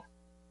home,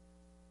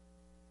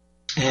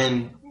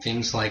 and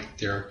things like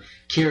their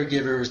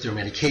caregivers, their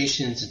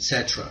medications,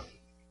 etc.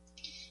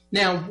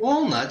 Now,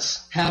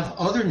 walnuts have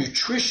other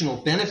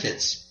nutritional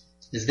benefits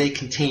as they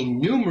contain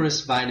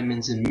numerous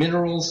vitamins and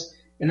minerals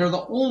and are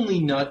the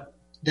only nut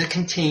that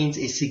contains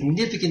a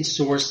significant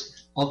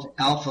source of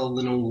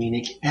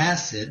alpha-linolenic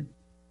acid,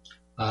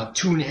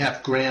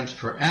 2.5 grams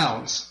per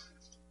ounce.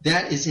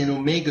 That is an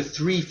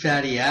omega-3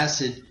 fatty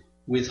acid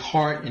with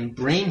heart and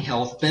brain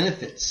health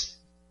benefits.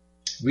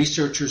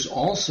 Researchers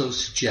also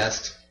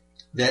suggest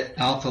that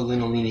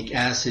alpha-linolenic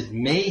acid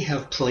may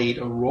have played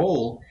a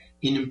role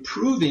in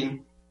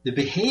improving the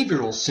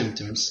behavioral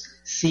symptoms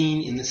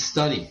seen in the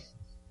study.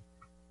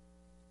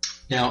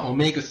 Now,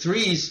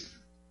 omega-3s,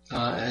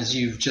 as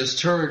you've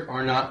just heard,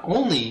 are not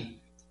only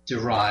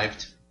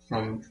derived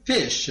from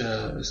fish,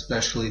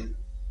 especially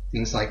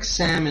things like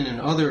salmon and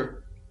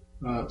other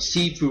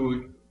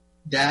seafood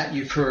that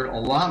you've heard a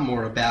lot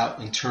more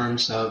about in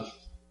terms of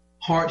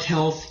heart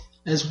health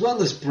as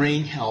well as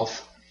brain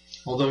health,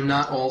 although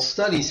not all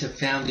studies have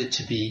found it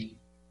to be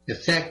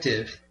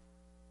effective.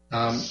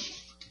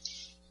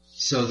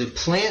 So the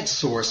plant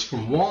source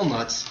from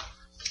walnuts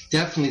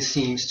definitely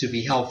seems to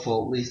be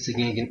helpful, at least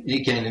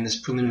again in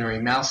this preliminary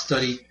mouse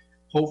study.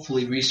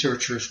 Hopefully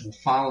researchers will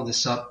follow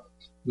this up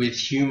with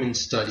human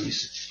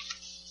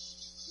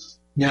studies.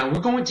 Now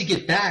we're going to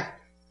get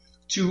back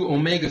to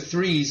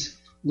omega-3s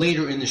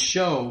later in the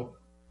show.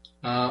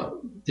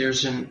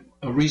 There's a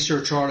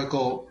research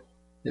article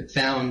that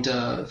found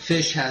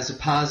fish has a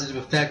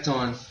positive effect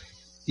on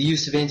the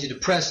use of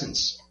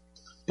antidepressants.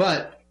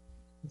 But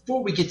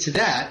before we get to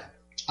that,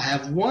 I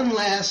have one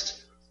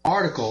last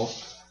article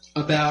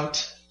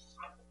about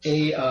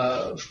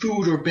a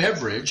food or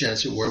beverage,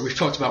 as it were. We've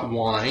talked about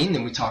wine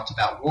and we talked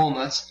about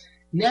walnuts.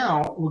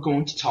 Now we're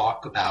going to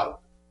talk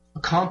about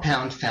a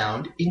compound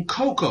found in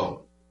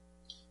cocoa.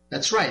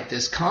 That's right,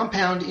 this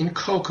compound in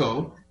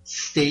cocoa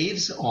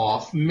staves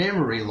off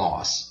memory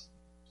loss.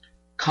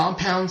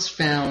 Compounds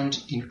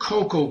found in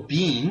cocoa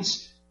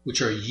beans,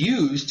 which are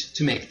used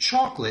to make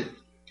chocolate,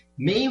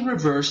 may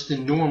reverse the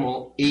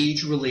normal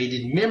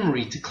age-related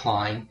memory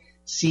decline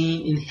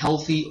seen in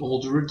healthy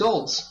older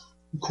adults,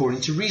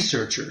 according to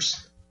researchers.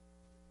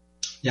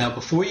 Now,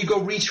 before you go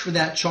reach for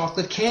that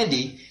chocolate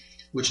candy,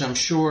 which I'm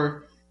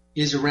sure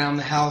is around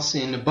the house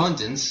in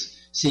abundance,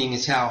 seeing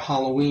as how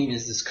Halloween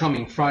is this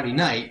coming Friday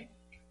night,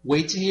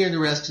 wait to hear the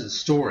rest of the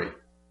story.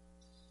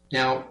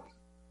 Now,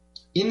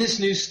 in this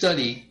new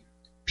study,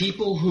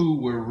 people who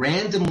were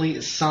randomly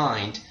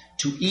assigned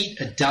to eat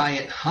a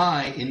diet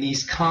high in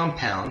these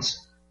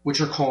compounds,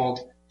 which are called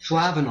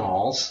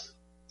flavanols,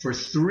 for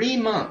 3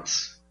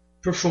 months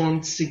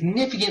performed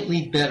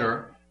significantly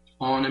better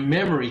on a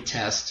memory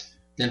test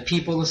than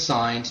people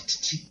assigned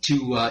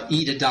to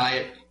eat a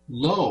diet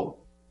low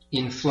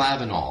in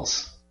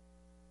flavanols.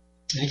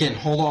 And again,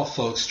 hold off,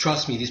 folks.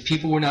 Trust me, these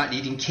people were not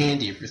eating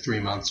candy for 3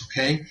 months,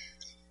 okay?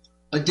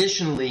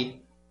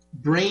 Additionally,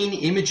 brain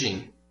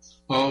imaging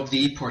of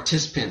the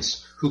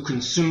participants who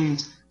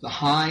consumed the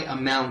high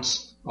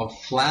amounts of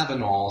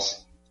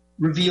flavanols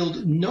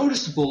revealed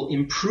noticeable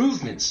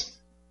improvements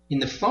in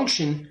the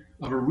function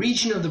of a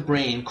region of the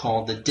brain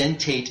called the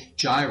dentate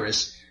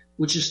gyrus,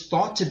 which is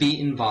thought to be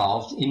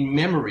involved in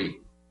memory.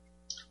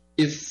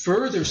 If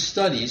further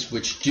studies,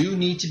 which do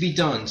need to be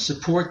done,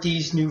 support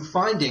these new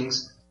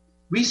findings,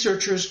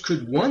 researchers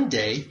could one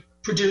day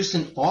produce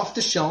an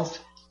off-the-shelf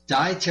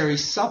dietary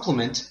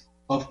supplement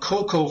of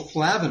cocoa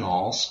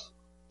flavanols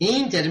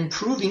aimed at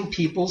improving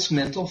people's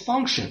mental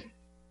function.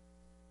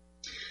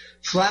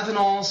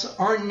 Flavanols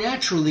are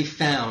naturally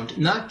found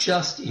not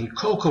just in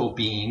cocoa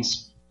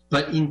beans,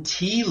 but in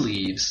tea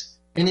leaves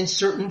and in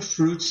certain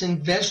fruits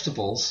and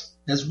vegetables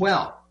as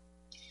well.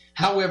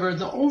 However,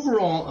 the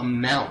overall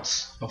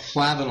amounts of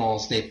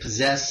flavanols they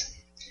possess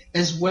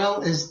as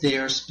well as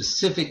their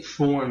specific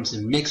forms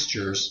and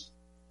mixtures,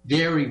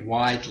 vary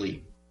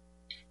widely.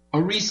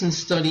 A recent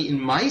study in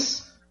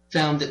mice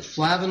found that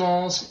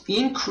flavanols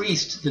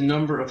increased the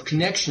number of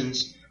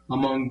connections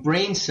among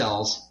brain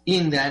cells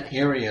in that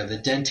area, the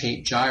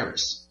dentate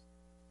gyrus.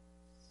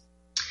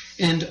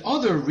 And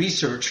other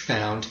research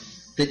found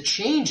that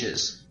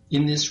changes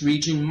in this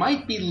region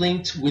might be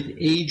linked with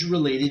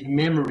age-related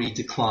memory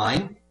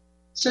decline,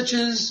 such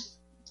as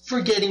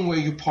forgetting where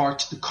you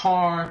parked the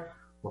car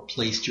or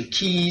placed your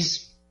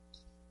keys.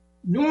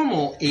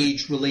 Normal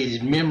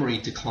age-related memory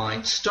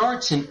decline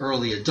starts in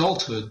early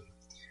adulthood,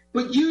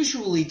 but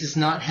usually does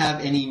not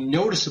have any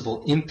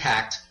noticeable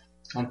impact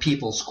on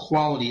people's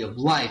quality of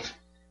life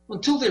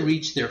until they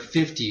reach their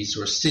 50s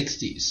or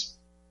 60s.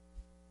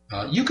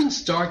 You can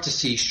start to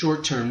see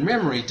short-term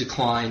memory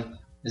decline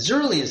as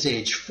early as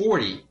age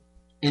 40,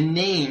 and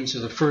names are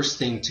the first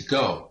thing to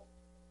go.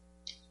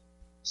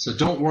 So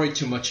don't worry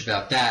too much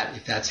about that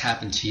if that's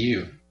happened to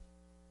you.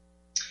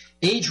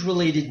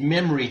 Age-related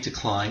memory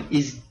decline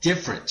is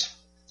different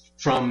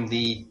from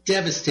the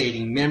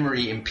devastating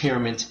memory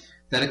impairment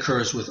that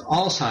occurs with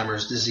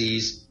Alzheimer's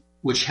disease,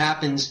 which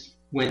happens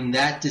when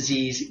that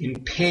disease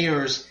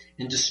impairs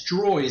and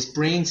destroys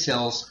brain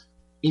cells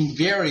in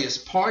various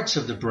parts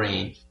of the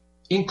brain,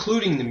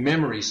 including the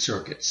memory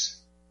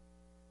circuits.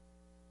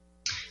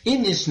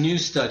 In this new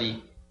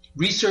study,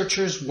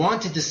 researchers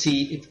wanted to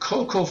see if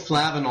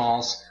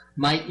cocoflavanols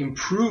might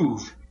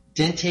improve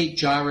dentate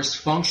gyrus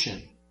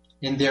function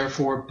and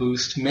therefore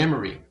boost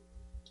memory.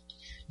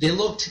 They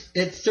looked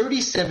at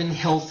 37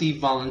 healthy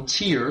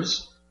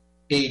volunteers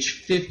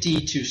aged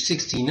 50 to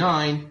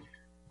 69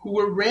 who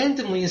were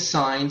randomly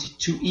assigned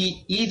to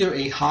eat either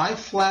a high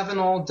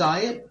flavanol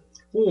diet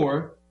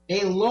or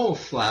a low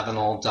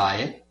flavanol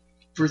diet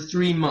for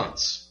 3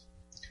 months.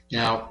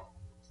 Now,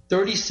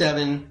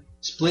 37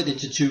 split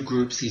into two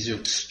groups. These are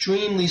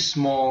extremely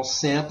small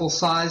sample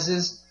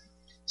sizes,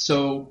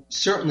 so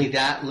certainly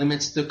that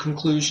limits the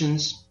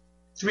conclusions.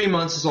 3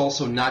 months is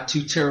also not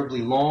too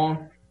terribly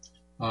long.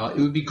 It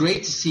would be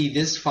great to see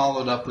this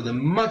followed up with a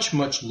much,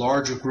 much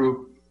larger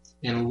group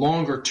and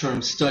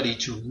longer-term study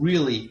to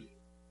really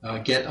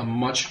get a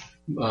much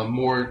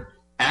more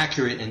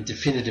accurate and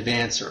definitive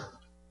answer.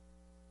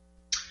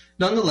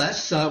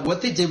 Nonetheless,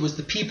 what they did was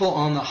the people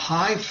on the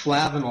high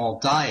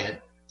flavanol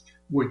diet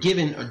were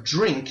given a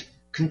drink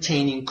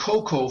containing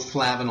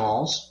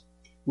cocoflavanols,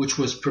 which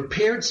was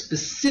prepared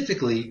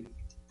specifically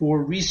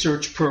for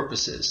research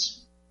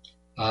purposes.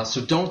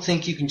 So don't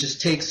think you can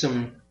just take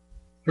some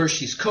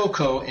Hershey's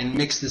Cocoa and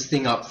mix this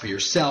thing up for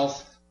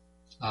yourself.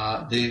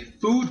 The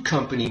food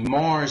company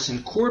Mars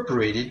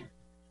Incorporated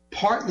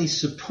partly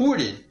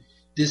supported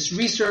this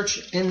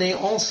research, and they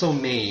also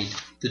made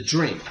the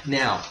drink.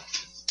 Now,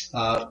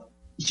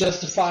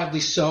 justifiably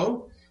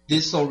so,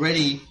 this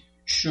already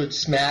should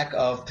smack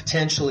of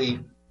potentially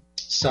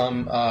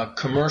some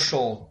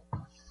commercial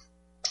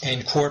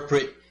and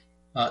corporate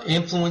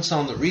influence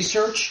on the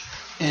research.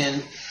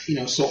 And,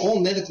 so all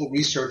medical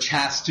research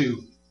has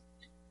to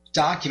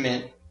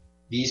document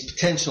these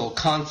potential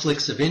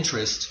conflicts of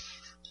interest.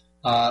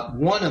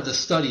 One of the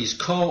study's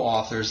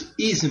co-authors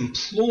is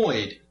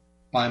employed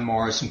by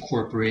Mars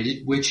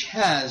Incorporated, which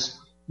has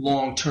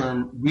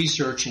long-term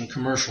research and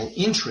commercial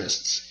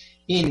interests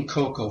in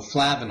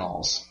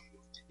cocoflavanols.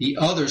 The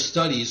other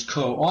study's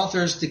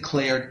co-authors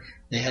declared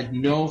they had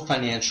no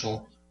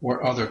financial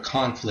or other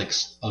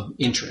conflicts of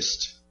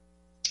interest.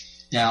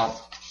 Now,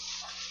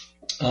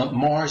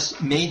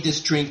 Mars made this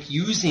drink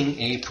using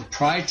a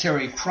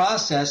proprietary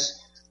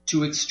process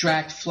to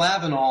extract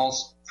flavanols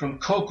from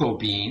cocoa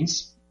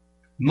beans.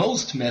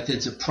 Most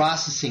methods of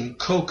processing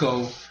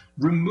cocoa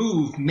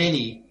remove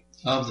many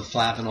of the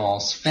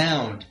flavanols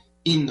found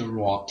in the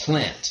raw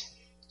plant.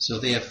 So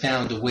they have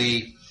found a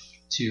way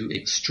to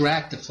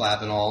extract the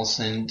flavanols,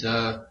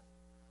 and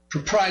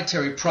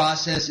proprietary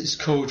process is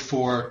code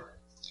for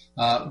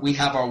we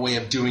have our way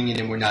of doing it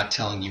and we're not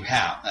telling you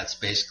how. That's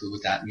basically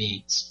what that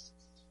means.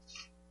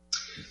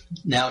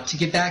 Now, to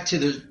get back to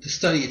the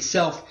study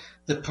itself,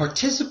 the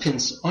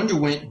participants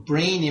underwent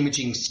brain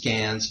imaging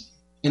scans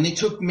and they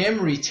took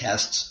memory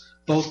tests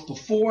both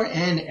before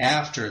and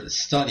after the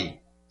study.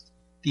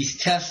 These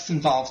tests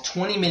involved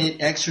 20-minute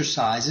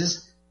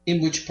exercises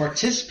in which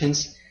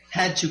participants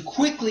had to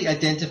quickly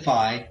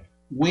identify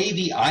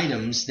wavy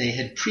items they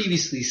had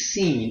previously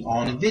seen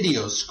on a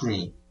video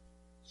screen.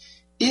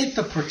 If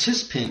a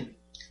participant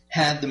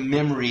had the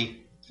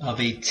memory of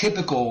a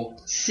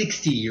typical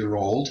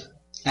 60-year-old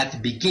at the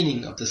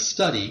beginning of the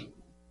study,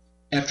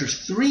 after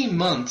 3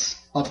 months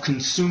of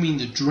consuming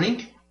the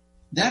drink,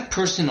 that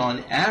person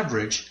on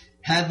average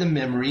had the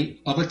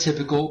memory of a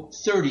typical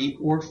 30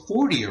 or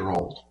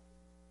 40-year-old.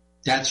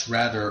 That's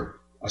rather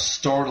a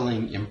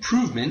startling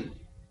improvement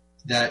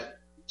that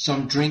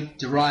some drink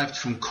derived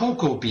from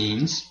cocoa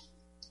beans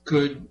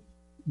could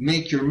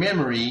make your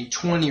memory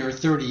 20 or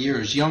 30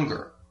 years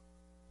younger.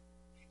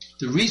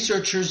 The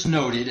researchers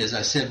noted, as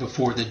I said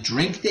before, the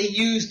drink they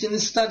used in the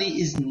study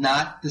is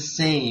not the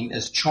same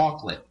as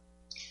chocolate.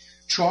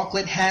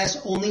 Chocolate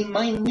has only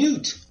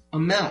minute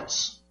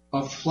amounts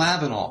of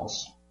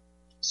flavanols.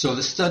 So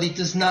the study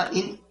does not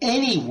in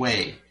any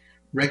way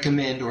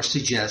recommend or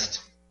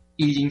suggest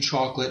eating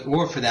chocolate,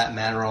 or for that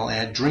matter, I'll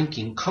add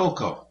drinking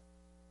cocoa.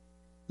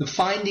 The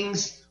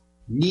findings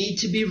need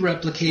to be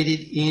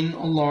replicated in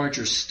a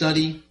larger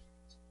study,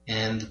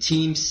 and the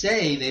team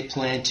say they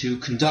plan to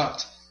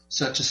conduct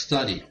such a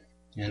study.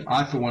 And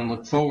I, for one,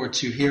 look forward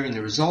to hearing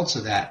the results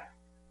of that.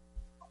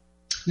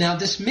 Now,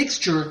 this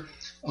mixture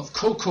of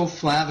cocoa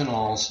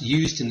flavanols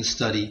used in the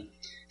study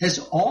has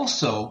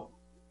also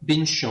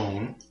been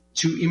shown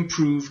to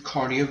improve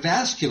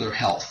cardiovascular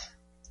health.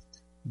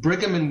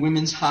 Brigham and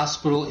Women's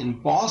Hospital in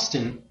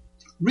Boston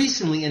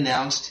recently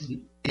announced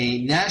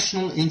a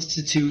National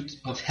Institute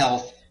of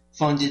Health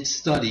funded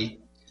study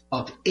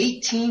of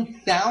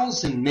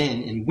 18,000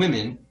 men and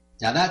women,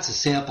 now that's a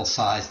sample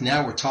size,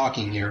 now we're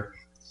talking here,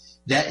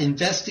 that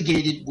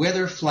investigated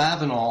whether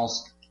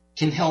flavanols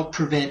can help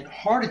prevent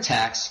heart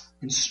attacks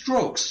and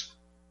strokes.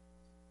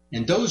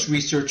 And those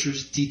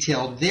researchers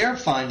detailed their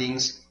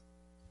findings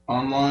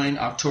online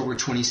October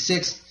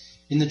 26th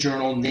in the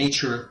journal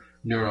Nature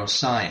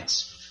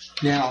Neuroscience.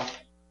 Now,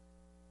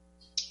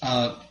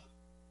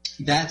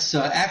 that's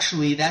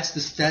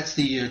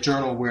the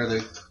journal where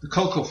the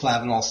cocoa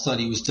flavanol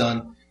study was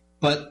done.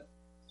 But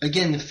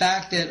again, the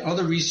fact that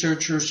other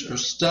researchers are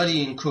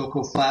studying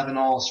cocoa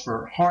flavanols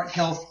for heart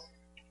health,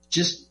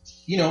 just,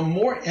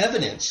 more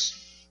evidence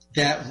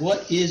that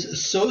what is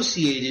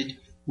associated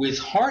with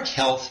heart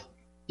health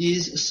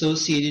is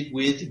associated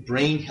with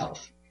brain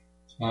health.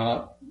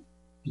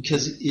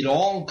 Because it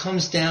all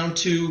comes down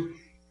to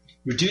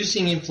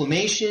reducing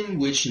inflammation,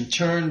 which in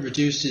turn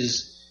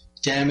reduces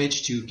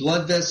damage to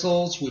blood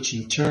vessels, which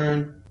in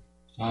turn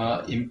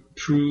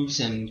improves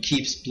and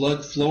keeps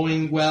blood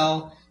flowing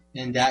well,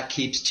 and that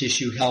keeps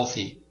tissue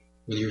healthy,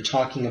 whether you're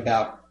talking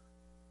about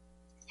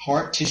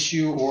heart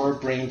tissue or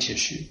brain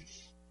tissue.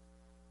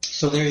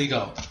 So there you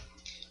go.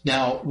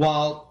 Now,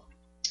 while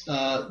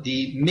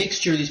the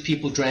mixture these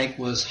people drank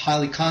was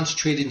highly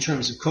concentrated in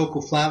terms of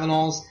cocoa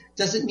flavanols,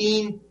 does it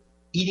mean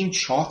eating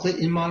chocolate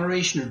in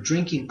moderation or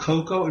drinking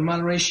cocoa in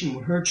moderation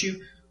will hurt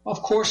you?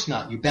 Of course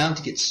not. You're bound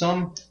to get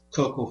some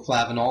cocoa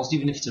flavanols,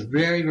 even if it's a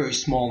very, very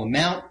small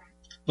amount.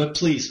 But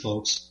please,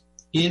 folks,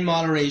 in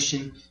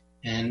moderation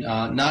and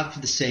not for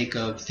the sake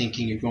of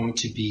thinking you're going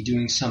to be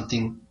doing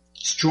something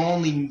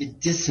strongly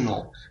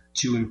medicinal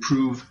to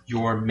improve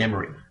your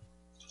memory.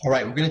 All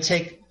right, we're going to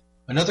take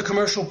another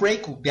commercial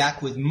break. We'll be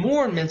back with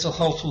more mental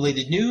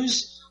health-related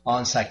news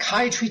on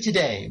Psychiatry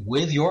Today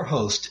with your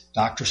host,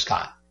 Dr.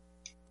 Scott.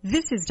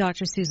 This is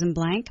Dr. Susan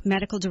Blank,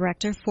 Medical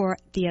Director for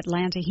the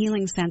Atlanta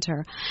Healing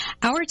Center.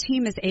 Our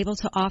team is able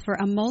to offer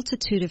a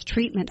multitude of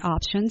treatment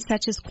options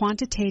such as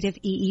quantitative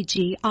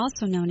EEG,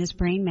 also known as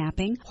brain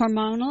mapping,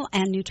 hormonal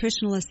and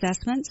nutritional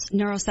assessments,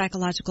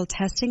 neuropsychological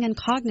testing, and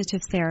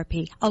cognitive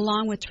therapy,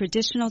 along with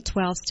traditional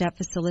 12-step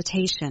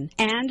facilitation.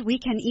 And we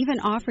can even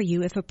offer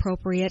you, if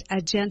appropriate, a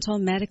gentle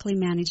medically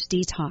managed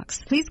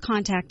detox. Please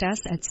contact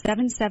us at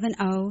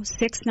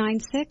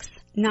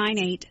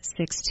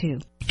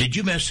 770-696-9862. Did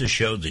you miss a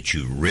show that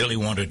you really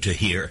wanted to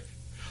hear?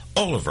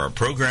 All of our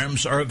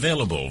programs are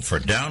available for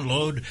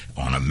download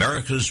on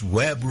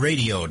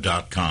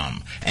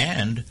americaswebradio.com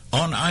and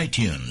on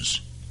iTunes.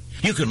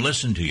 You can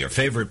listen to your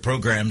favorite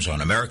programs on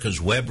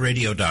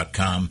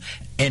americaswebradio.com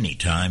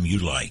anytime you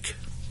like.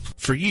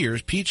 For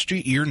years,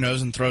 Peachtree Ear,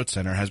 Nose, and Throat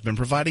Center has been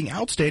providing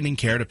outstanding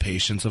care to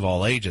patients of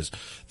all ages.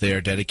 They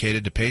are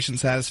dedicated to patient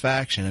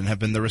satisfaction and have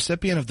been the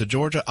recipient of the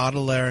Georgia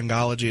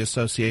Otolaryngology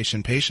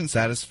Association Patient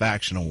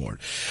Satisfaction Award.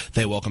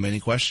 They welcome any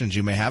questions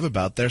you may have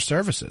about their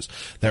services.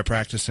 Their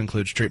practice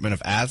includes treatment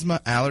of asthma,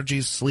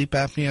 allergies, sleep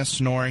apnea,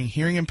 snoring,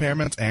 hearing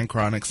impairments, and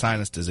chronic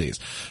sinus disease.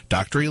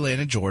 Dr.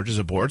 Elena George is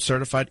a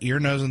board-certified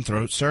ear, nose, and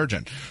throat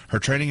surgeon. Her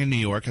training in New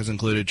York has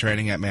included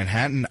training at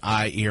Manhattan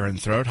Eye, Ear,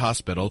 and Throat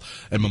Hospital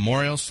and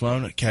Memorial Sloan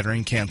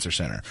Kettering Cancer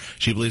Center.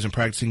 She believes in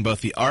practicing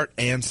both the art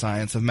and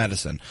science of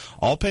medicine.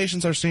 All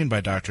patients are seen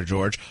by Dr.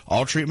 George.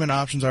 All treatment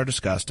options are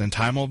discussed, and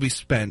time will be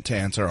spent to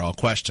answer all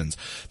questions.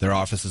 Their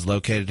office is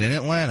located in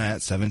Atlanta at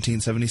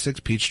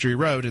 1776 Peachtree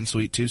Road in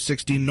Suite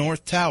 260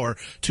 North Tower,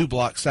 2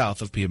 blocks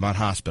south of Piedmont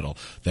Hospital.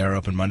 They are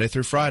open Monday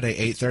through Friday,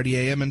 8:30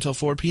 a.m. until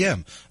 4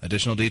 p.m.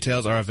 Additional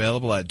details are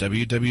available at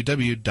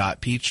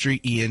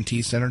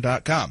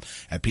www.peachtreeentcenter.com.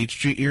 At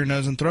Peachtree Ear,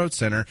 Nose, and Throat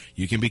Center,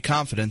 you can be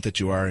confident that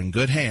you are in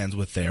good hands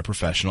with their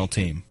professional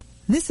team.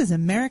 This is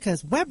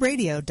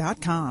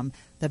americaswebradio.com,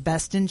 the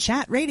best in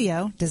chat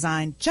radio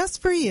designed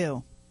just for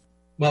you.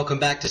 Welcome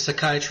back to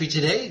Psychiatry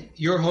Today.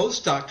 Your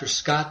host, Dr.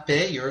 Scott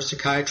Bay, you're a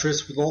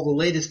psychiatrist with all the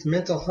latest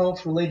mental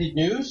health-related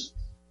news.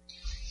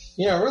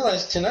 I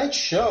realized tonight's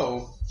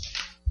show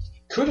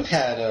could have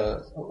had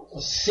a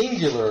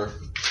singular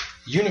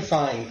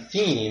unifying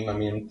theme. I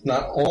mean,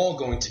 not all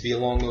going to be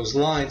along those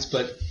lines,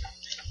 but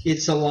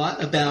it's a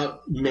lot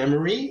about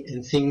memory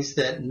and things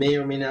that may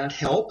or may not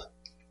help.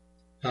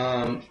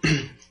 We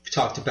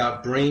talked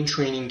about brain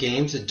training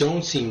games that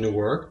don't seem to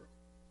work.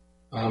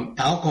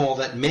 Alcohol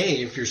that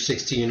may, if you're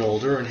 60 and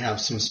older and have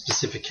some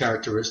specific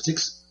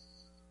characteristics.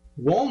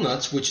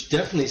 Walnuts, which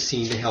definitely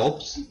seem to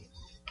help.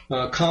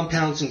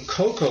 compounds in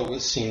cocoa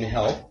would seem to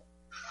help.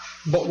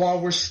 But while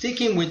we're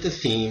sticking with the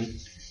theme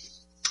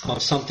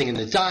of something in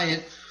the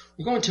diet,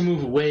 we're going to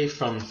move away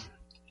from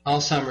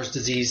Alzheimer's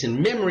disease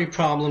and memory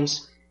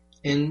problems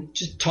and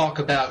just talk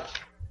about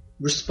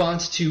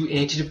response to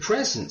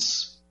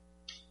antidepressants.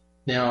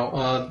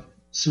 Now,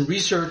 some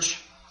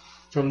research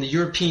from the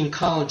European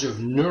College of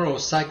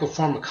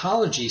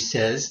Neuropsychopharmacology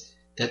says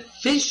that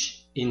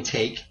fish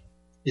intake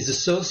is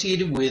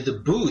associated with a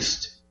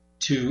boost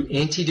to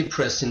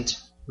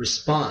antidepressant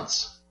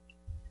response.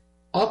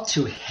 Up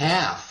to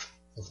half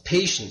of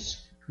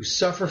patients who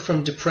suffer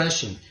from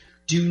depression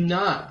do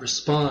not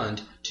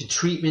respond to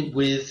treatment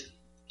with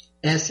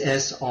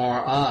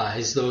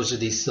SSRIs. Those are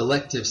the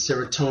selective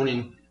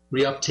serotonin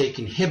reuptake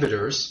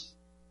inhibitors.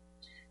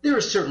 There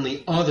are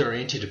certainly other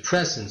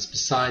antidepressants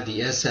beside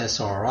the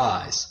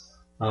SSRIs.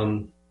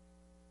 A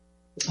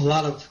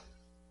lot of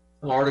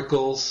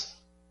articles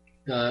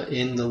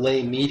in the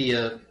lay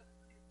media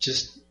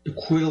just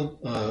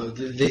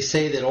they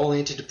say that all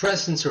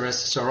antidepressants are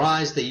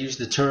SSRIs. They use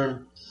the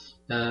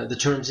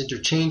terms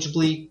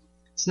interchangeably.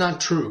 It's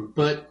not true,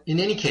 but in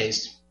any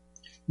case,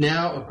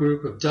 now a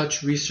group of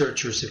Dutch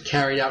researchers have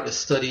carried out a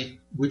study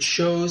which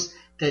shows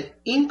that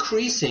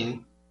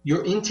increasing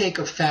your intake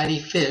of fatty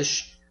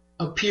fish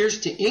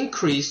appears to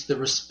increase the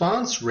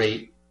response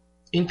rate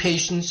in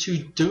patients who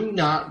do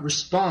not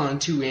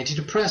respond to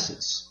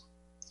antidepressants.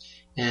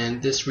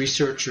 And this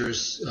researcher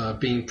is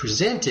being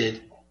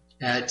presented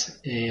at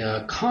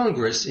a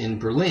Congress in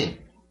Berlin.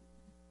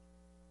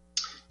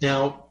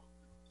 Now,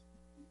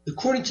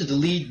 according to the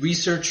lead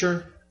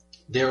researcher,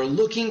 they're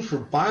looking for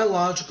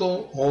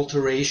biological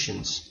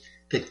alterations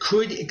that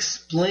could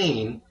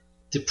explain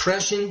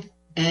depression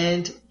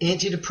and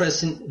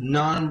antidepressant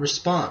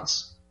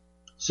non-response.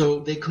 So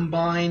they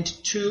combined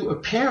two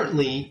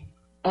apparently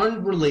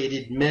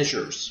unrelated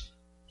measures: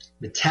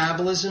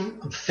 metabolism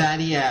of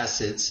fatty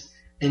acids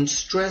and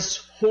stress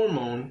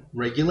hormone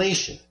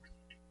regulation.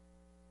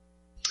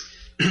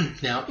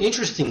 Now,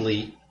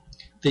 interestingly,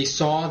 they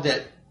saw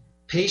that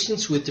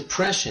patients with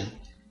depression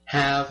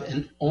have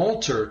an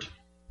altered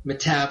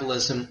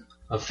metabolism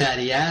of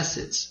fatty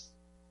acids,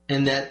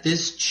 and that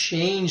this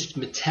changed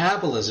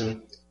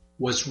metabolism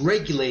was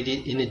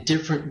regulated in a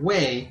different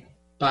way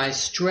by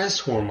stress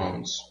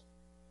hormones.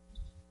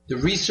 The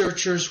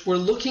researchers were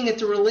looking at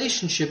the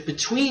relationship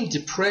between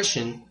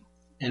depression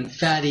and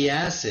fatty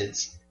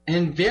acids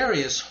and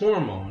various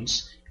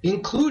hormones,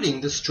 including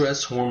the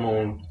stress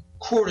hormone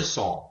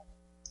cortisol.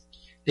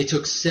 They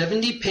took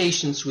 70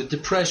 patients with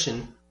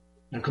depression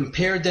and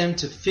compared them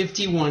to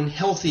 51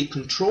 healthy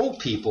control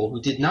people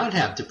who did not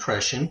have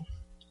depression,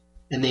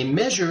 and they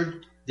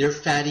measured their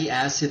fatty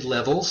acid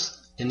levels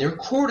and their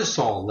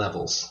cortisol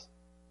levels.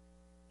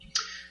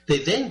 They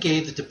then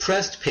gave the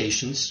depressed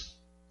patients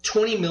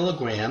 20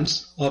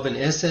 milligrams of an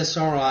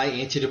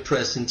SSRI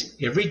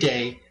antidepressant every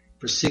day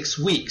for 6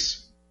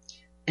 weeks.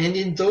 And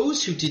in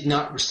those who did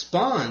not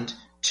respond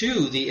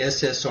to the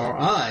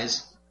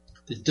SSRIs,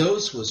 the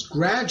dose was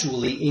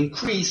gradually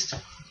increased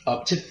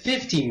up to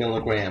 50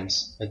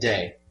 milligrams a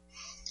day.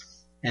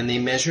 And they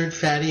measured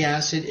fatty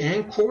acid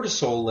and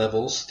cortisol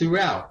levels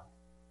throughout.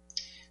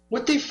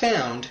 What they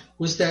found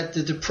was that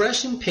the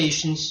depression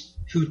patients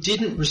who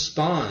didn't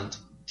respond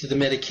to the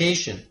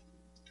medication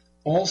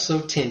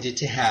also tended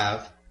to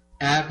have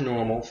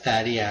abnormal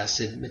fatty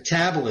acid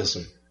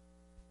metabolism.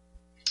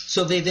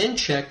 So they then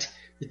checked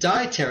the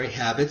dietary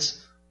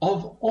habits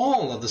of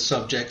all of the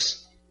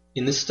subjects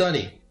in the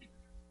study.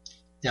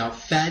 Now,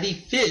 fatty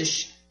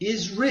fish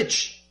is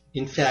rich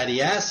in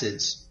fatty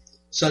acids,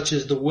 such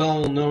as the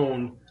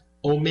well-known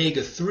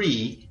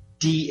omega-3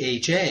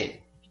 DHA.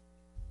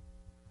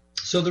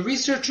 So the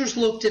researchers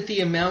looked at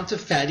the amount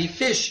of fatty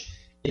fish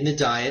in the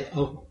diet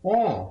of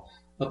all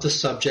of the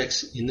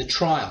subjects in the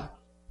trial.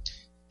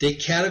 They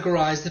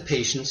categorized the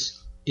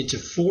patients into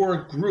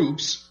 4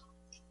 groups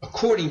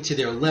according to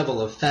their level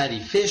of fatty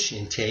fish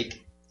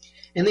intake,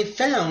 and they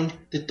found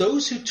that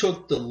those who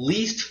took the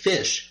least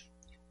fish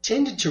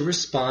tended to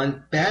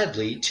respond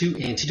badly to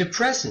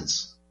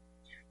antidepressants,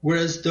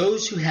 whereas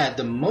those who had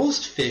the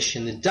most fish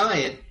in the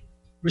diet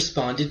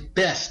responded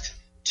best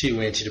to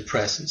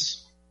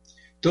antidepressants.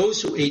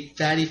 Those who ate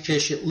fatty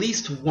fish at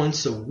least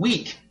once a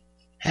week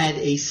had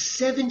a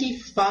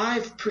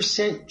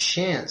 75%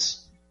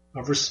 chance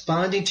of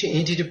responding to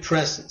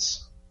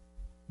antidepressants,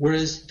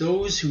 whereas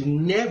those who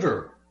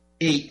never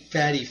ate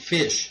fatty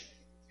fish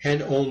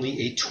had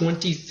only a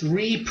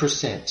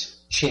 23%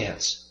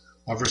 chance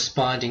of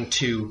responding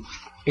to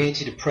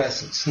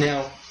antidepressants.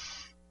 Now,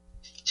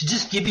 to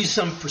just give you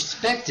some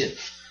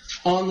perspective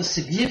on the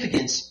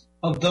significance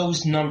of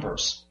those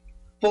numbers,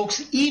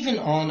 folks, even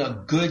on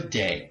a good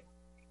day,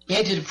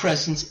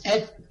 antidepressants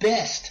at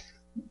best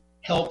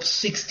help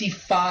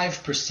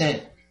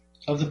 65%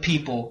 of the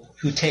people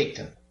who take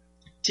them.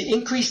 To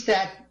increase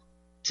that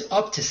to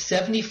up to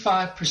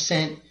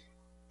 75%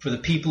 for the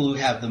people who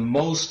have the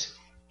most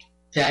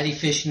fatty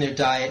fish in their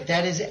diet,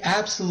 that is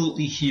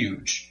absolutely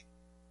huge.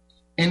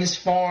 And as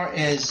far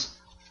as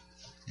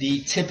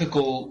the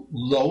typical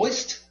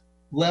lowest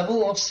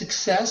level of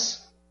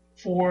success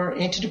for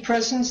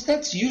antidepressants,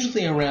 that's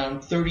usually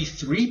around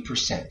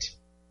 33%.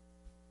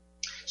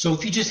 So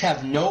if you just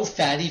have no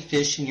fatty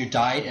fish in your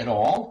diet at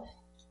all,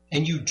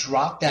 and you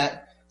drop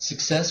that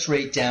success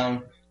rate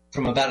down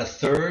from about a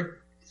third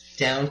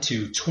down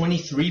to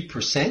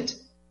 23%,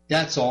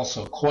 that's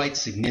also quite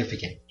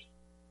significant.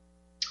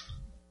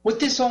 What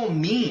this all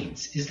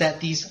means is that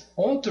these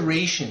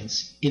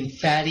alterations in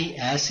fatty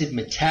acid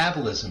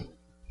metabolism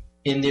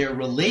in their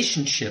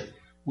relationship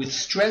with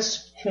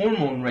stress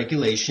hormone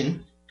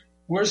regulation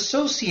were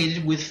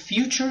associated with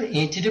future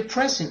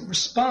antidepressant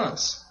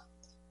response.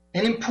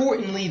 And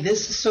importantly,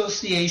 this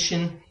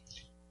association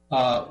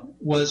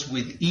was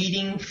with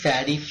eating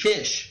fatty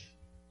fish,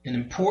 an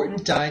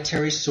important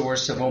dietary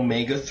source of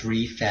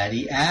omega-3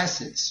 fatty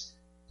acids.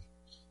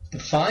 The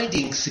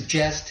findings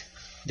suggest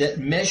that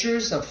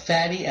measures of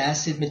fatty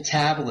acid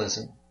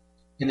metabolism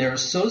and they're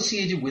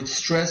associated with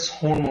stress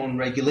hormone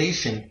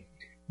regulation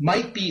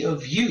might be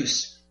of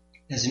use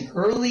as an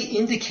early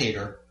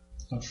indicator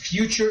of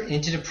future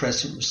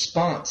antidepressant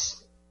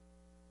response.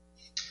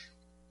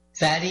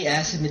 Fatty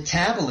acid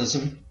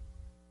metabolism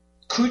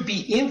could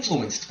be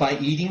influenced by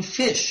eating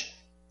fish,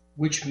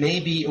 which may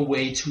be a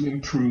way to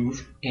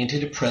improve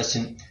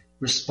antidepressant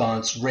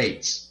response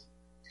rates.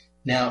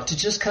 Now, to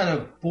just kind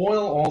of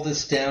boil all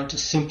this down to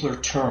simpler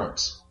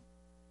terms,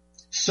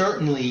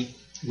 certainly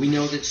we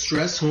know that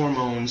stress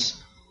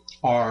hormones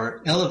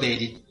are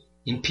elevated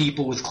in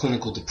people with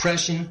clinical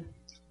depression,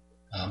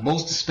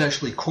 most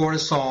especially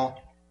cortisol,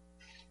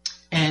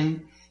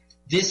 and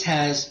this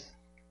has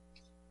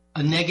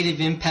a negative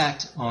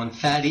impact on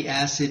fatty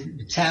acid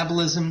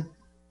metabolism.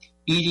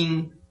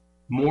 Eating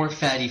more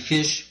fatty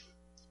fish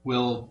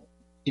will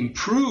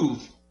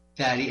improve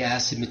fatty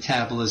acid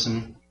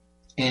metabolism,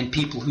 and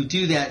people who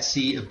do that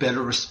see a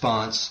better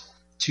response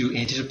to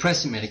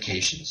antidepressant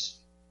medications.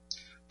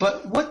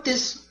 But what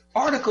this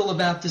article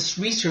about this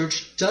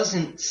research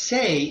doesn't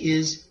say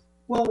is,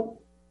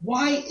 well,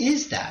 why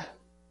is that?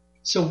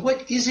 So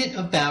what is it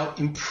about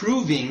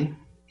improving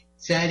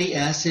fatty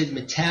acid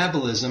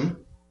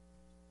metabolism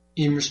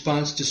in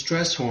response to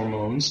stress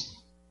hormones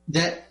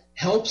that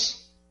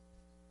helps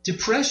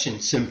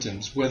depression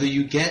symptoms, whether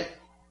you get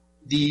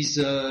these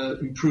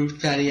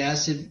improved fatty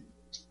acid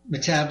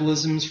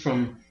metabolisms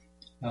from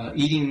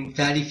eating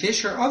fatty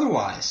fish or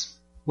otherwise?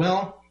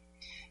 Well,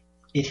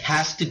 it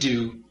has to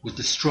do with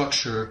the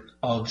structure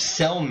of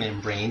cell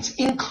membranes,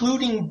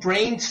 including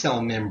brain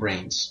cell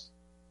membranes.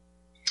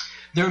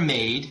 They're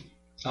made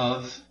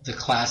of the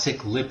classic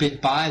lipid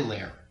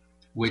bilayer,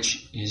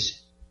 which is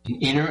an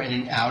inner and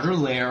an outer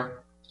layer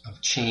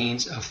of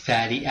chains of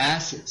fatty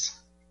acids.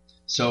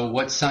 So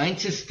what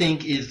scientists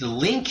think is the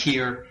link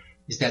here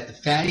is that the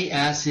fatty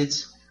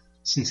acids,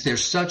 since they're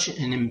such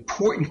an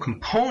important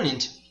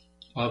component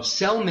of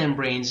cell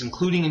membranes,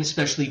 including and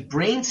especially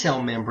brain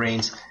cell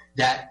membranes,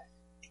 that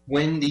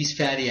when these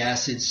fatty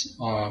acids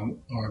are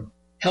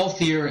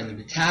healthier and the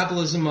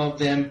metabolism of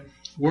them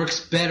works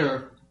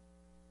better,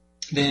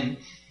 then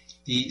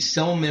the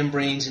cell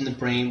membranes in the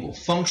brain will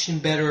function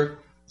better,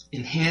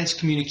 enhance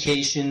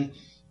communication,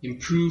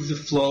 improve the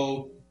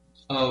flow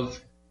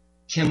of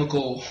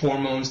chemical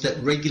hormones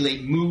that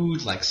regulate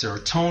mood like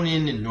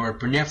serotonin and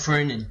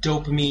norepinephrine and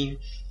dopamine,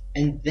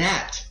 and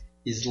that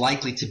is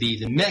likely to be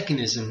the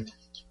mechanism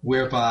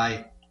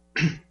whereby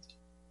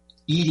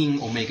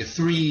eating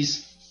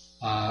omega-3s,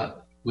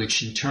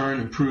 which in turn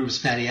improves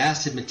fatty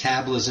acid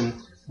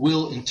metabolism,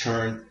 will in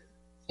turn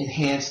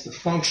enhance the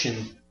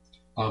function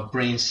of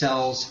brain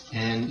cells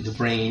and the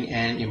brain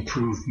and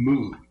improve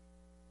mood.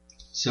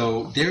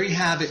 So there you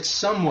have it,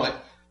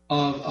 somewhat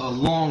of a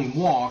long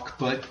walk,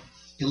 but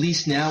at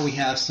least now we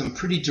have some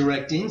pretty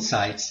direct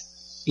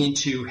insights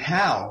into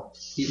how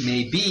it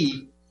may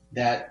be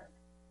that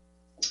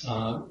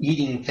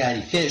eating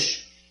fatty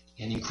fish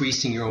and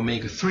increasing your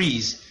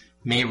omega-3s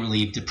may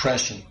relieve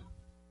depression.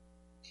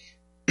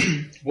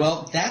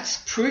 Well, that's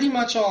pretty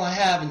much all I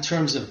have in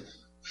terms of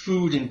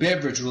food and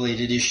beverage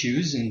related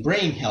issues and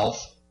brain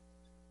health.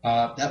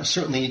 That was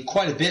certainly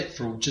quite a bit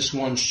for just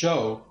one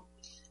show.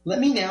 Let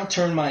me now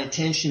turn my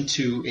attention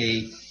to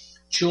a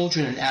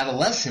children and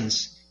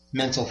adolescents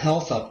mental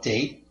health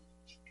update.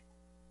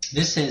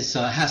 This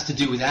has to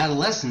do with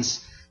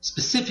adolescents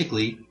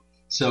specifically.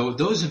 So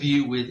those of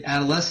you with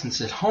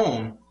adolescents at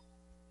home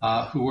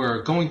who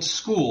are going to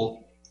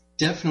school,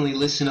 definitely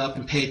listen up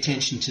and pay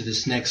attention to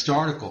this next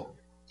article.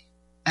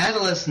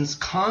 Adolescents'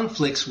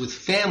 conflicts with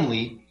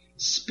family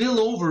spill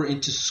over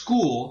into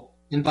school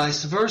and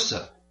vice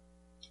versa.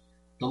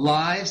 The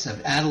lives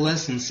of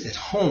adolescents at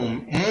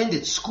home and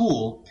at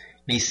school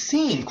may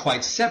seem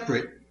quite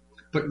separate,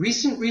 but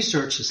recent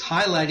research has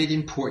highlighted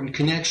important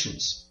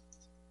connections.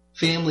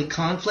 Family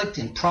conflict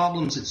and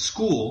problems at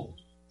school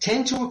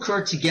tend to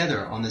occur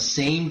together on the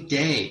same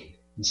day,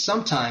 and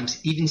sometimes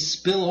even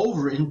spill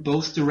over in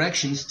both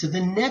directions to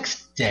the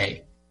next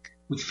day,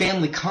 with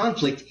family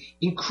conflict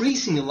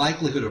increasing the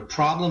likelihood of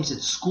problems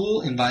at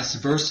school and vice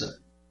versa.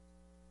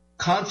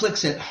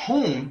 Conflicts at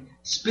home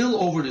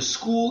spill over to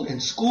school,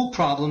 and school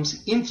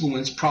problems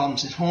influence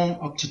problems at home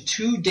up to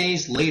 2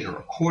 days later,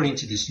 according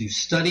to this new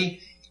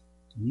study.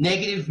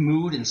 Negative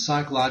mood and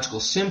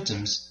psychological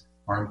symptoms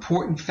are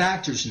important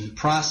factors in the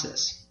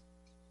process.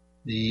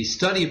 The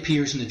study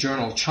appears in the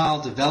journal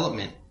Child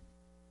Development.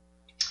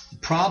 The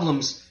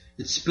problems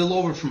that spill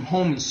over from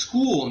home and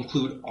school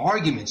include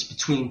arguments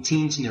between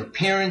teens and their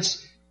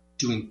parents,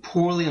 doing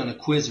poorly on a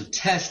quiz or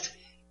test,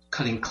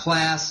 cutting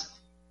class,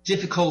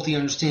 difficulty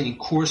understanding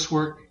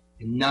coursework,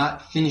 and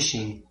not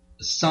finishing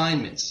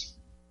assignments.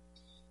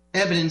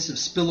 Evidence of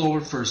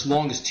spillover for as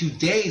long as 2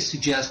 days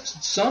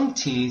suggests some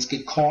teens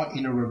get caught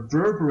in a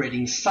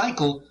reverberating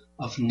cycle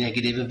of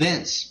negative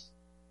events.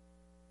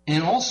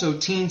 And also,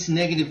 teens'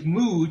 negative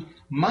mood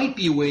might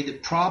be a way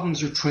that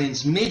problems are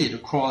transmitted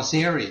across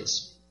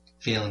areas.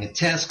 Failing a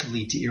test could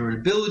lead to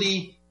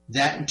irritability.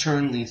 That in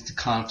turn leads to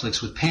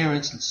conflicts with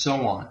parents and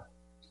so on.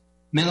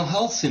 Mental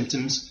health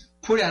symptoms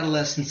put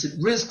adolescents at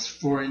risk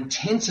for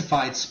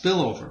intensified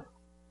spillover.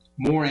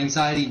 More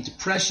anxiety and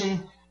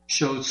depression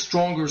showed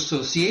stronger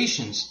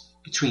associations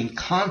between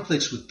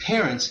conflicts with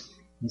parents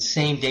and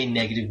same-day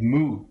negative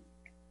mood.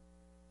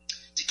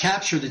 To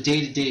capture the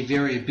day-to-day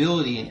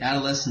variability in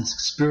adolescents'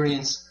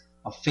 experience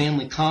of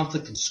family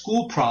conflict and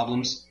school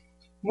problems,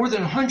 more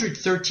than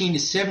 113 to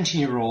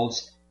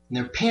 17-year-olds and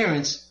their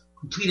parents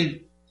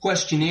completed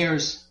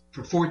questionnaires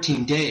for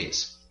 14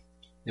 days.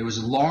 There was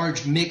a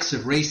large mix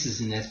of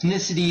races and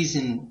ethnicities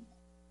and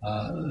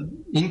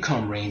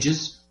income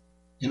ranges,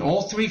 and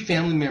all three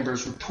family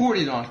members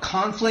reported on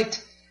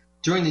conflict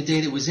during the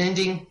day that was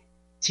ending.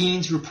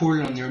 Teens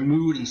reported on their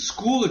mood and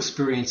school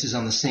experiences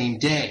on the same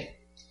day.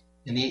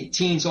 And the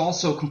teens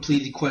also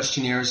completed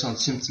questionnaires on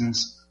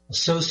symptoms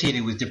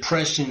associated with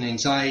depression,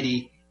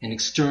 anxiety, and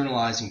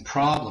externalizing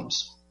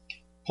problems.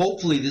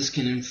 Hopefully this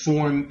can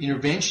inform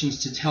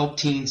interventions to help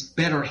teens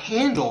better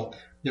handle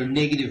their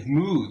negative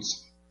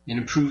moods and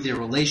improve their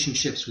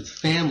relationships with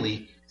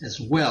family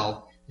as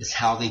well as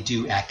how they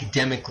do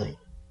academically.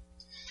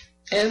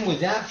 And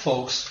with that,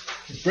 folks,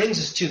 it brings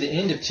us to the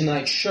end of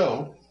tonight's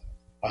show.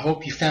 I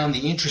hope you found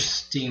the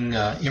interesting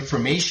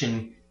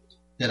information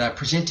that I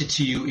presented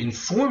to you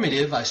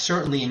informative. I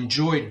certainly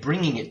enjoyed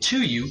bringing it to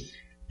you,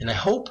 and I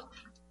hope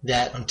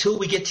that until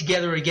we get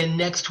together again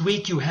next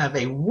week, you have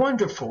a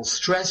wonderful,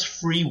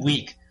 stress-free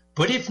week.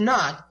 But if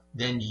not,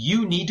 then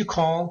you need to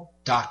call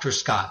Dr.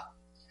 Scott.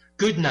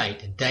 Good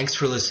night, and thanks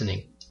for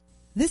listening.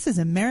 This is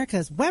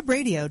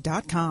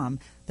America'sWebRadio.com,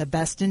 the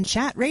best in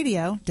chat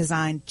radio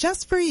designed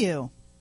just for you.